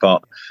 wasn't it?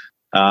 But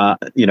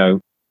you know,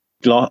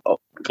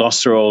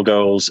 Gloucester All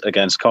Goals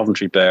against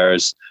Coventry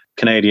Bears.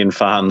 Canadian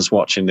fans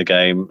watching the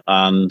game,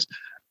 and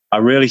I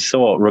really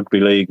thought rugby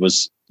league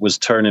was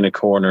turning a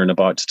corner and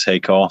about to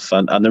take off.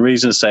 And the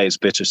reason I say it's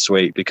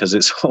bittersweet because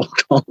it's all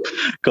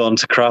gone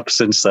to crap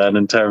since then,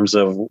 in terms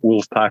of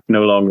Wolfpack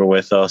no longer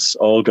with us,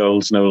 All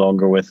Goals no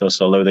longer with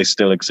us, although they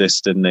still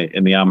exist in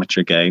the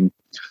amateur game.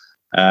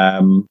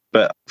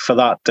 But for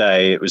that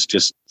day, it was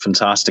just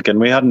fantastic, and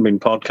we hadn't been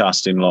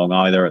podcasting long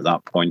either at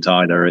that point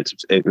either.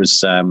 It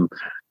was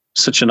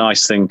such a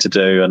nice thing to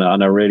do, and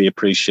I really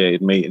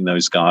appreciated meeting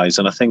those guys.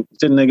 And I think,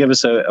 didn't they give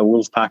us a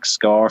Wolfpack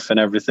scarf and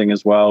everything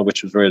as well,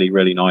 which was really,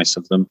 really nice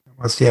of them.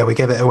 Yeah, we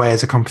gave it away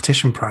as a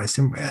competition prize,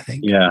 didn't we? I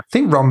think. Yeah, I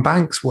think Ron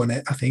Banks won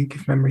it, I think,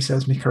 if memory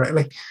serves me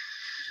correctly.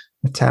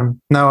 But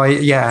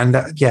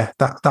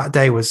that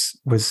day was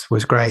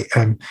great.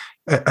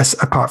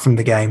 Apart from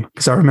the game,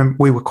 because I remember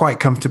we were quite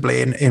comfortably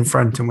in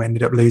front, and we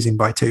ended up losing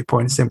by 2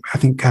 points. I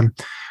think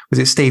was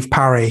it Steve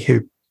Parry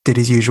who did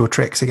his usual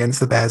tricks against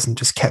the Bears and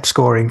just kept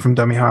scoring from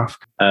dummy half.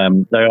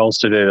 They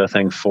also did, I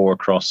think, 4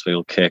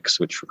 crossfield kicks,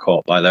 which were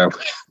caught by their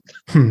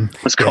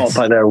caught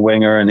by their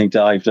winger, and he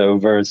dived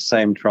over.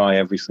 Same try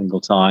every single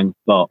time.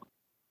 But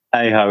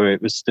hey ho,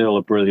 it was still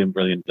a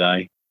brilliant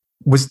day.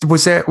 Was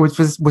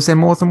there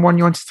more than one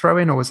you wanted to throw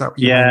in, or was that?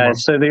 Yeah.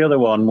 So the other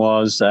one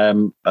was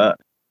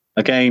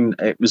again,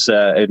 it was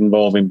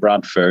involving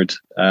Bradford.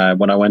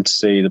 When I went to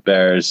see the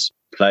Bears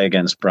play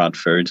against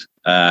Bradford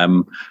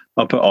up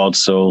at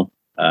Odsall.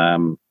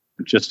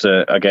 Just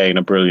again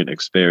a brilliant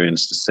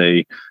experience to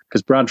see,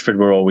 because Bradford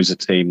were always a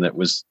team that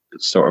was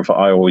sort of,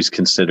 I always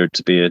considered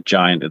to be a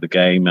giant of the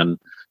game, and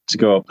to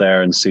go up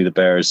there and see the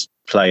Bears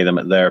play them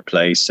at their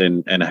place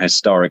in a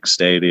historic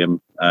stadium.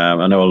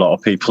 I know a lot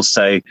of people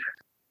say,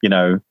 you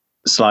know,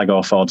 slag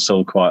off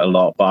Odsall quite a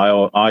lot,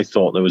 but I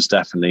thought there was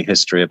definitely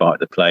history about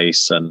the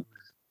place, and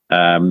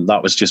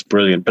that was just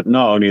brilliant. But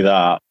not only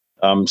that,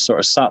 sort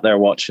of sat there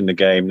watching the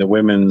game. The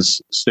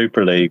Women's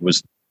Super League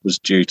was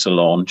due to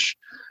launch.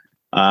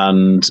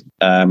 And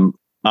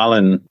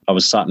Alan, I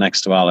was sat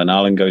next to Alan.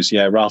 Alan goes,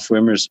 "Yeah, Ralph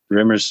Rimmer's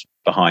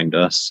behind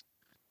us."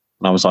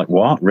 And I was like,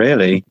 "What,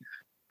 really?"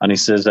 And he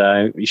says,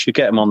 "You should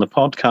get him on the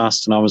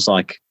podcast." And I was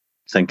like,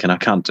 thinking, I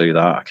can't do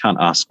that. I can't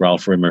ask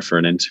Ralph Rimmer for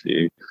an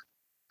interview.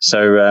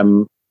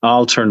 So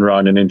Al turned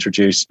around and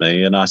introduced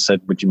me, and I said,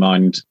 "Would you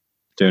mind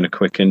doing a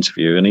quick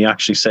interview?" And he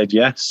actually said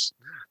yes.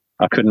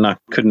 I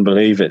couldn't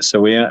believe it.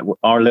 So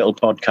our little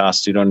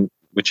podcast,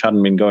 which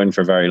hadn't been going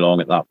for very long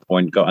at that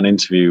point, got an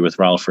interview with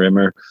Ralph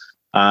Rimmer.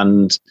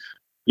 And,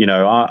 you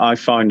know, I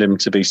found him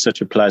to be such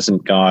a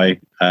pleasant guy.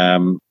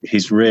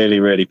 He's really,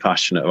 really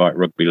passionate about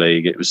rugby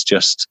league. It was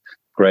just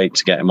great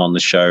to get him on the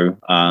show.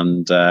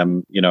 And,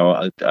 you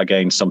know,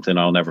 again, something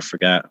I'll never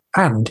forget.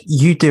 And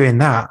you doing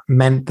that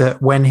meant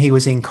that when he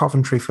was in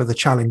Coventry for the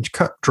Challenge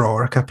Cup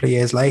draw a couple of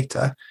years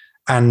later,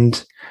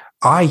 and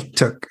I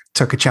took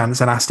a chance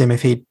and asked him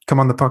if he'd come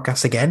on the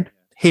podcast again,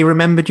 he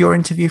remembered your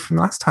interview from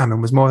last time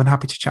and was more than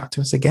happy to chat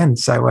to us again.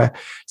 So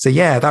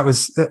yeah, that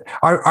was.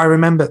 I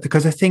remember,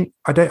 because I think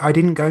I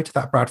didn't go to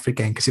that Bradford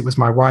game because it was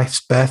my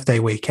wife's birthday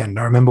weekend.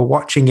 I remember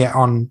watching it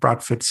on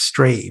Bradford's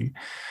stream,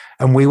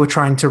 and we were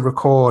trying to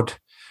record.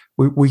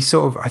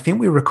 I think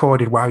we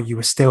recorded while you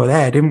were still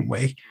there, didn't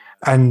we?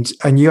 and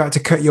you had to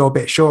cut your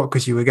bit short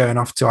because you were going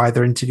off to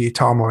either interview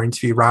Tom or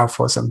interview Ralph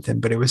or something.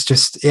 But it was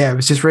just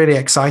really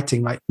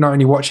exciting. Like not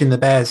only watching the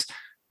Bears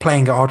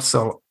playing at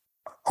Odsal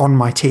on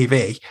my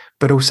TV,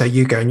 but also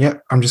you going,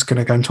 yep, I'm just going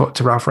to go and talk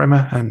to Ralph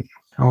Rimmer and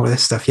all of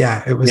this stuff.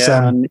 Yeah, it was.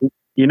 Yeah, and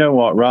you know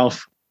what,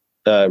 Ralph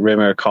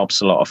Rimmer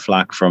cops a lot of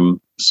flack from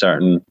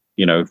certain,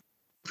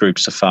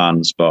 groups of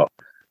fans, but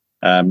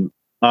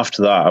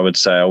after that, I would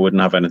say I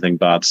wouldn't have anything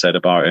bad said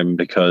about him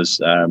because,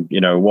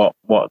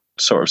 what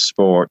sort of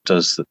sport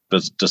does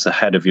the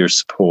head of your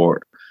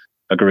sport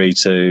agree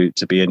to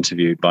be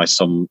interviewed by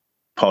some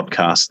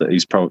podcast that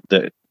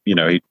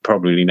he'd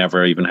probably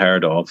never even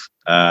heard of,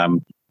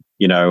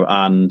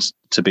 and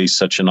to be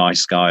such a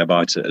nice guy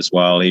about it as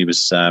well. He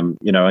was, and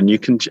you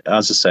can,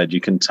 as I said, you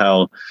can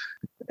tell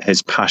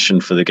his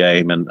passion for the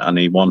game and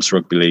he wants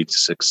rugby league to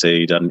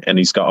succeed and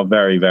he's got a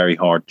very, very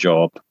hard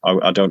job.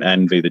 I don't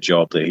envy the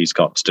job that he's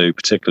got to do,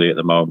 particularly at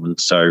the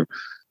moment. So,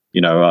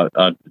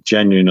 I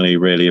genuinely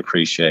really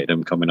appreciate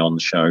him coming on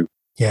the show.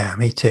 Yeah,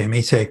 me too.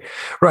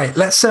 Right,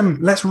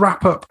 let's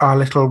wrap up our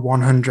little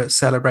 100th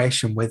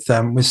celebration with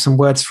some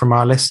words from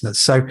our listeners.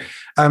 So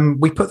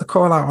we put the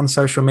call out on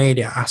social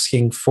media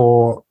asking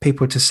for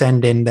people to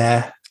send in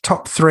their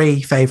top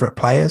 3 favorite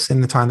players in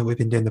the time that we've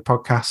been doing the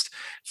podcast,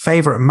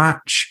 favorite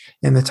match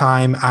in the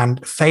time,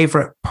 and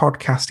favorite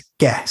podcast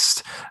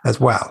guest as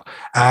well.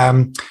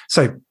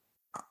 So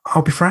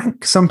I'll be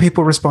frank, some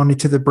people responded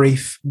to the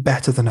brief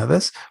better than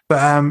others,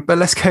 but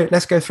let's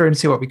go through and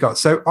see what we got.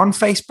 So on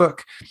Facebook,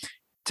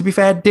 to be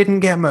fair, didn't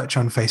get much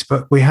on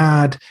Facebook. We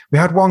had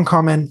one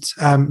comment.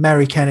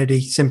 Mary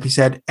Kennedy simply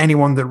said,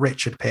 anyone that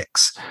Richard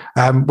picks,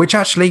 which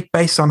actually,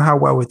 based on how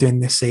well we're doing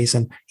this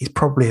season, is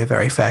probably a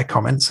very fair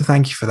comment. So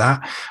thank you for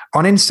that.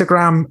 On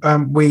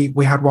Instagram,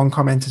 we had one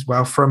comment as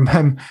well from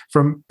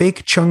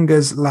Big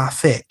Chungas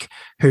Lathick,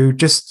 who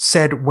just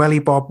said Welly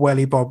Bob,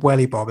 Welly Bob,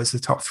 Welly Bob as the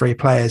top 3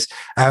 players.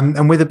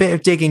 And with a bit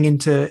of digging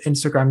into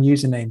Instagram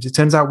usernames, it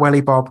turns out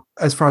Welly Bob,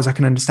 as far as I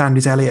can understand,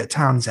 is Elliot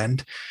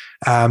Townsend.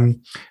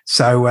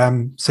 So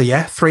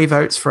yeah, 3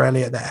 votes for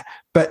Elliot there.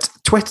 But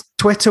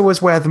Twitter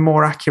was where the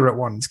more accurate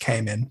ones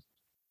came in.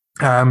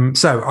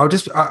 So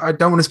I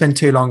don't want to spend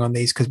too long on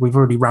these because we've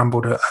already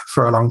rambled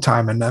for a long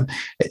time, and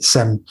it's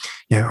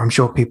I'm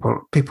sure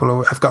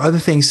people have got other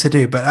things to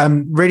do, but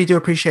really do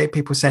appreciate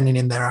people sending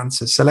in their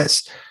answers. So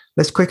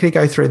let's quickly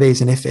go through these,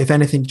 and if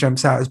anything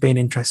jumps out as being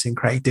interesting,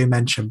 Craig, do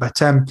mention.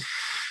 But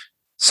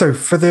so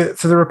for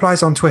the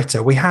replies on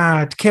Twitter, we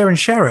had Kieran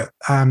Sherratt,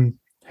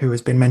 who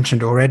has been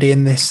mentioned already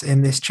in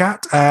this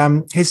chat.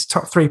 His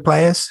top 3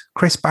 players: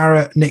 Chris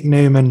Barrett, Nick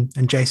Newman,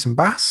 and Jason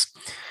Bass.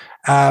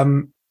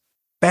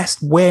 Best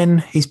win,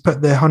 he's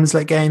put the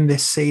Hunslet game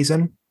this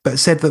season, but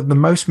said that the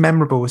most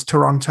memorable was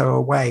Toronto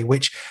away,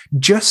 which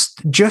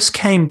just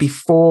came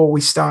before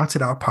we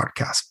started our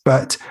podcast.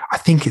 But I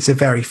think it's a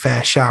very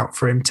fair shout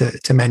for him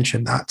to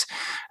mention that.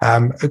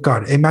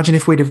 God, imagine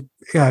if we'd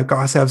have got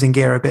ourselves in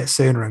gear a bit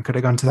sooner and could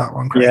have gone to that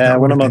one. Craig. Yeah,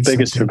 that one of my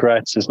biggest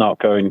regrets is not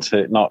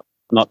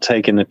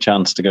taking the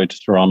chance to go to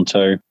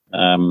Toronto.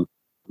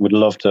 Would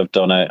love to have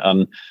done it.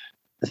 And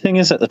the thing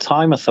is, at the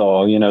time, I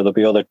thought, there'll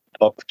be other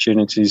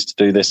opportunities to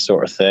do this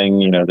sort of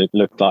thing. It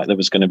looked like there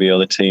was going to be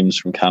other teams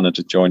from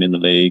Canada joining the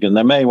league, and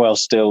there may well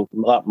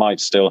that might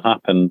still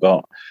happen.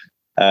 But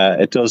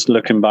it does,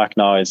 looking back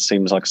now, it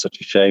seems like such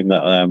a shame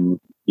that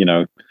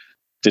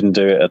didn't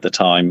do it at the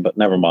time. But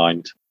never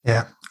mind.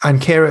 Yeah.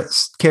 And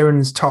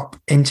Kieran's top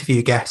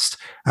interview guest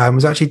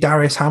was actually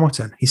Darius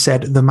Hamilton. He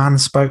said the man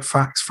spoke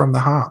facts from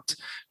the heart,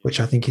 which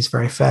I think is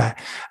very fair.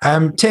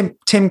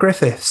 Tim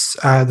Griffiths,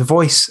 the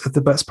voice of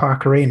the Butts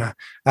Park Arena,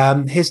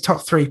 his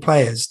top 3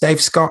 players: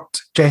 Dave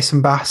Scott,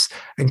 Jason Bass,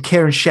 and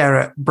Kieran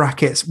Sherratt,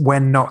 brackets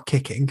when not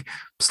kicking.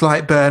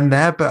 Slight burn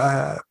there,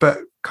 but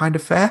kind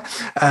of fair.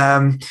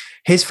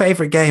 His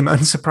favourite game,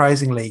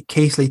 unsurprisingly,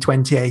 Keighley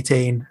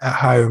 2018 at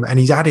home. And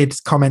he's added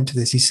comment to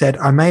this. He said,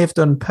 I may have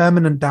done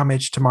permanent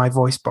damage to my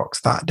voice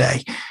box that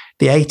day.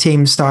 The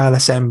A-team style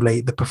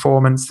assembly, the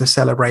performance, the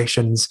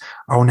celebrations,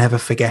 I'll never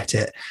forget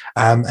it.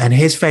 And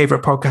his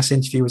favourite podcast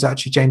interview was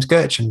actually James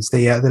Gertchen's,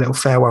 the little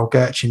farewell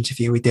Gertch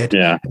interview we did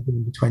in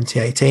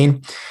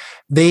 2018.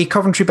 The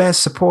Coventry Bears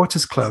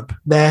Supporters Club,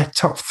 their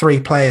top 3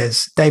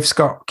 players, Dave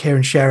Scott,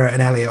 Kieran Sherratt,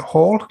 and Elliot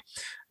Hall.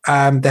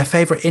 Their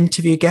favourite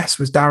interview guest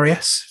was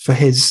Darius for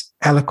his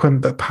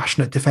eloquent but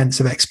passionate defence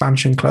of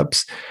expansion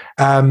clubs.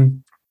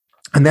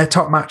 And their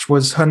top match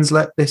was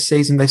Hunslet this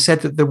season. They said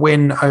that the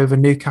win over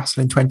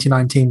Newcastle in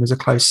 2019 was a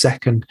close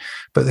second,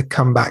 but the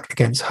comeback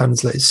against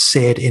Hunslet is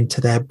seared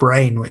into their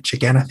brain, which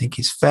again, I think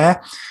is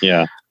fair.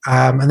 Yeah.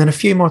 And then a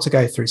few more to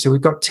go through. So we've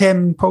got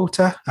Tim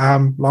Poulter,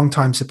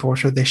 long-time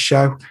supporter of this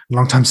show,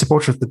 long-time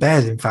supporter of the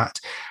Bears, in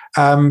fact.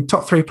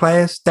 Top 3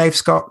 players: Dave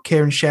Scott,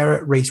 Kieran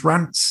Sherratt, Reece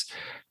Rance.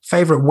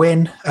 Favourite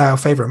win,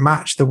 favourite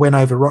match, the win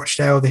over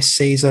Rochdale this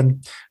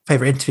season.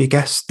 Favourite interview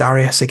guest,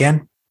 Darius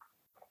again.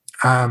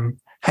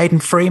 Hayden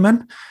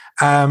Freeman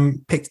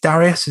picked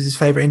Darius as his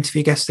favourite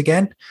interview guest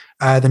again.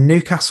 The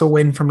Newcastle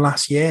win from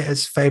last year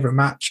as favourite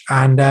match.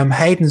 And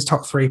Hayden's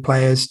top 3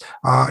 players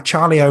are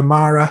Charlie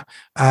O'Mara,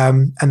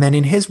 and then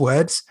in his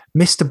words,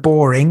 Mr.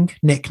 Boring,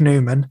 Nick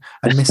Newman,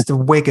 and Mr.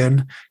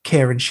 Wigan,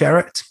 Kieran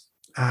Sherratt.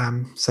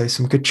 So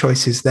some good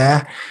choices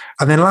there.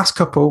 And then last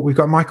couple, we've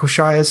got Michael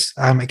Shires,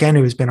 again,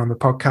 who has been on the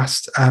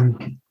podcast,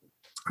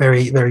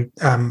 very, very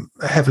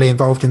heavily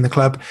involved in the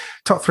club.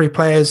 Top 3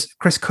 players,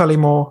 Chris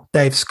Cullymore,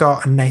 Dave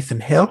Scott, and Nathan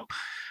Hill.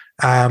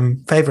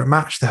 Favourite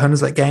match, the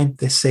Hunslet game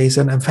this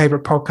season, and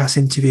favourite podcast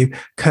interview,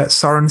 Kurt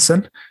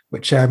Sorensen,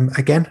 which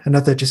again,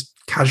 another just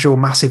casual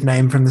massive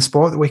name from the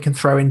sport that we can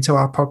throw into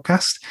our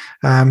podcast.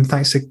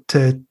 Thanks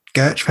to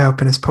Gertch for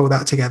helping us pull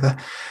that together.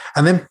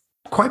 And then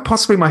quite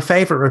possibly my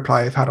favourite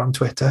reply I've had on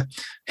Twitter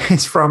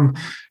is from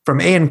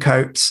Ian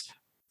Coates,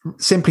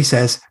 simply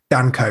says,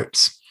 Dan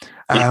Coates.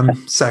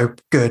 So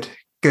good.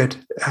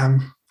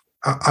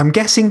 I'm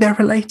guessing they're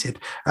related,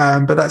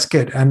 but that's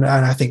good. And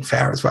I think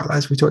fair as well.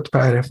 As we talked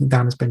about, I think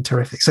Dan has been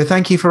terrific. So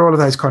thank you for all of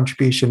those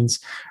contributions.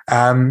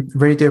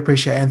 Really do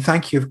appreciate it. And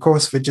thank you, of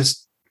course, for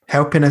just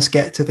helping us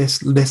get to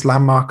this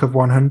landmark of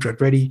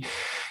 100. Really,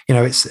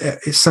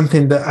 it's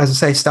something that, as I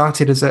say,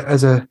 started as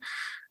a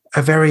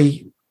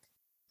very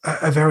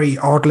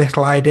odd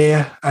little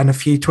idea and a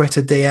few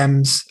Twitter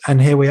DMs.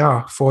 And here we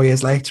are 4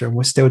 years later, and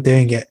we're still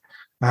doing it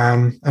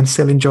and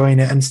still enjoying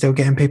it and still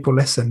getting people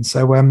listen.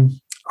 So,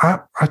 I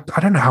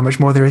don't know how much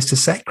more there is to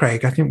say,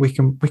 Craig. I think we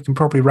can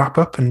probably wrap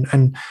up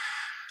and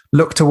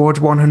look towards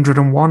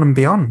 101 and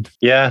beyond.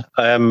 Yeah,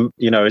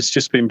 it's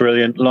just been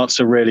brilliant. Lots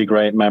of really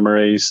great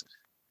memories.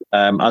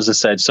 As I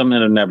said, something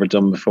I've never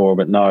done before,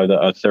 but now that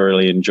I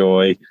thoroughly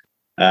enjoy.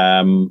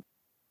 Absolutely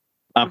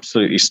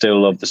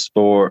still love the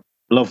sport,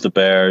 love the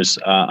Bears,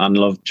 and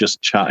love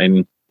just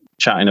chatting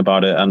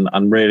about it,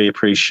 and really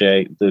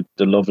appreciate the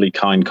lovely,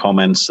 kind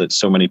comments that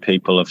so many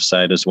people have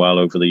said as well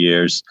over the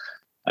years.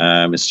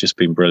 It's just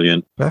been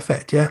brilliant.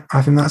 Perfect. Yeah,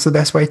 I think that's the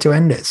best way to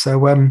end it. So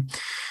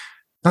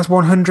that's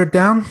 100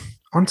 down.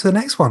 On to the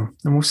next one,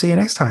 and we'll see you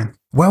next time.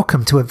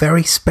 Welcome to a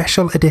very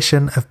special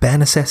edition of Bear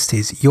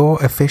Necessities, your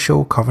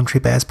official Coventry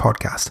Bears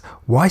podcast.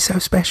 Why so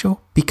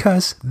special?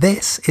 Because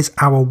this is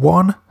our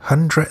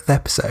 100th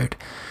episode.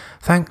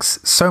 Thanks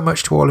so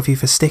much to all of you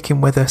for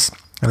sticking with us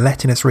and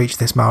letting us reach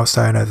this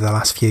milestone over the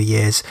last few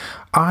years.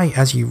 I,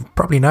 as you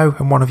probably know,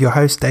 am one of your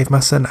hosts, Dave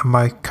Musson, and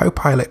my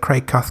co-pilot,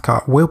 Craig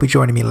Cathcart, will be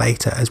joining me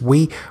later as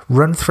we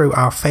run through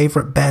our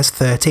favourite Bears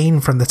 13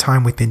 from the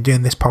time we've been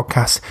doing this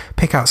podcast,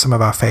 pick out some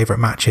of our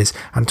favourite matches,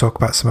 and talk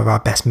about some of our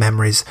best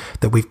memories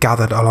that we've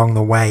gathered along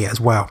the way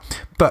as well.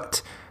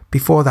 But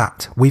before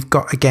that, we've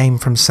got a game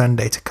from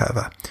Sunday to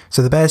cover.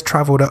 So the Bears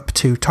travelled up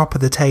to top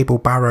of the table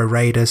Barrow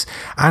Raiders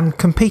and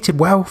competed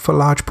well for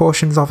large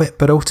portions of it,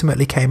 but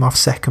ultimately came off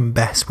second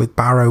best with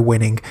Barrow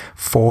winning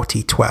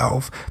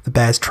 40-12. The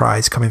Bears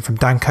tries coming from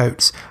Dan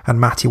Coates and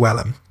Matty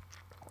Wellham.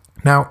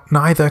 Now,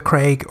 neither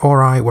Craig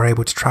or I were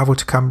able to travel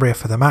to Cumbria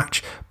for the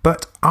match,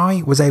 but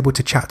I was able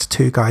to chat to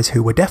 2 guys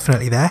who were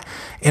definitely there.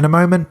 In a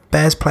moment,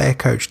 Bears player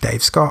coach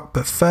Dave Scott,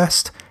 but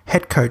first,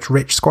 head coach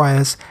Rich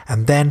Squires,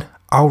 and then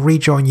I'll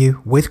rejoin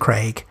you with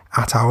Craig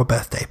at our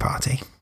birthday party.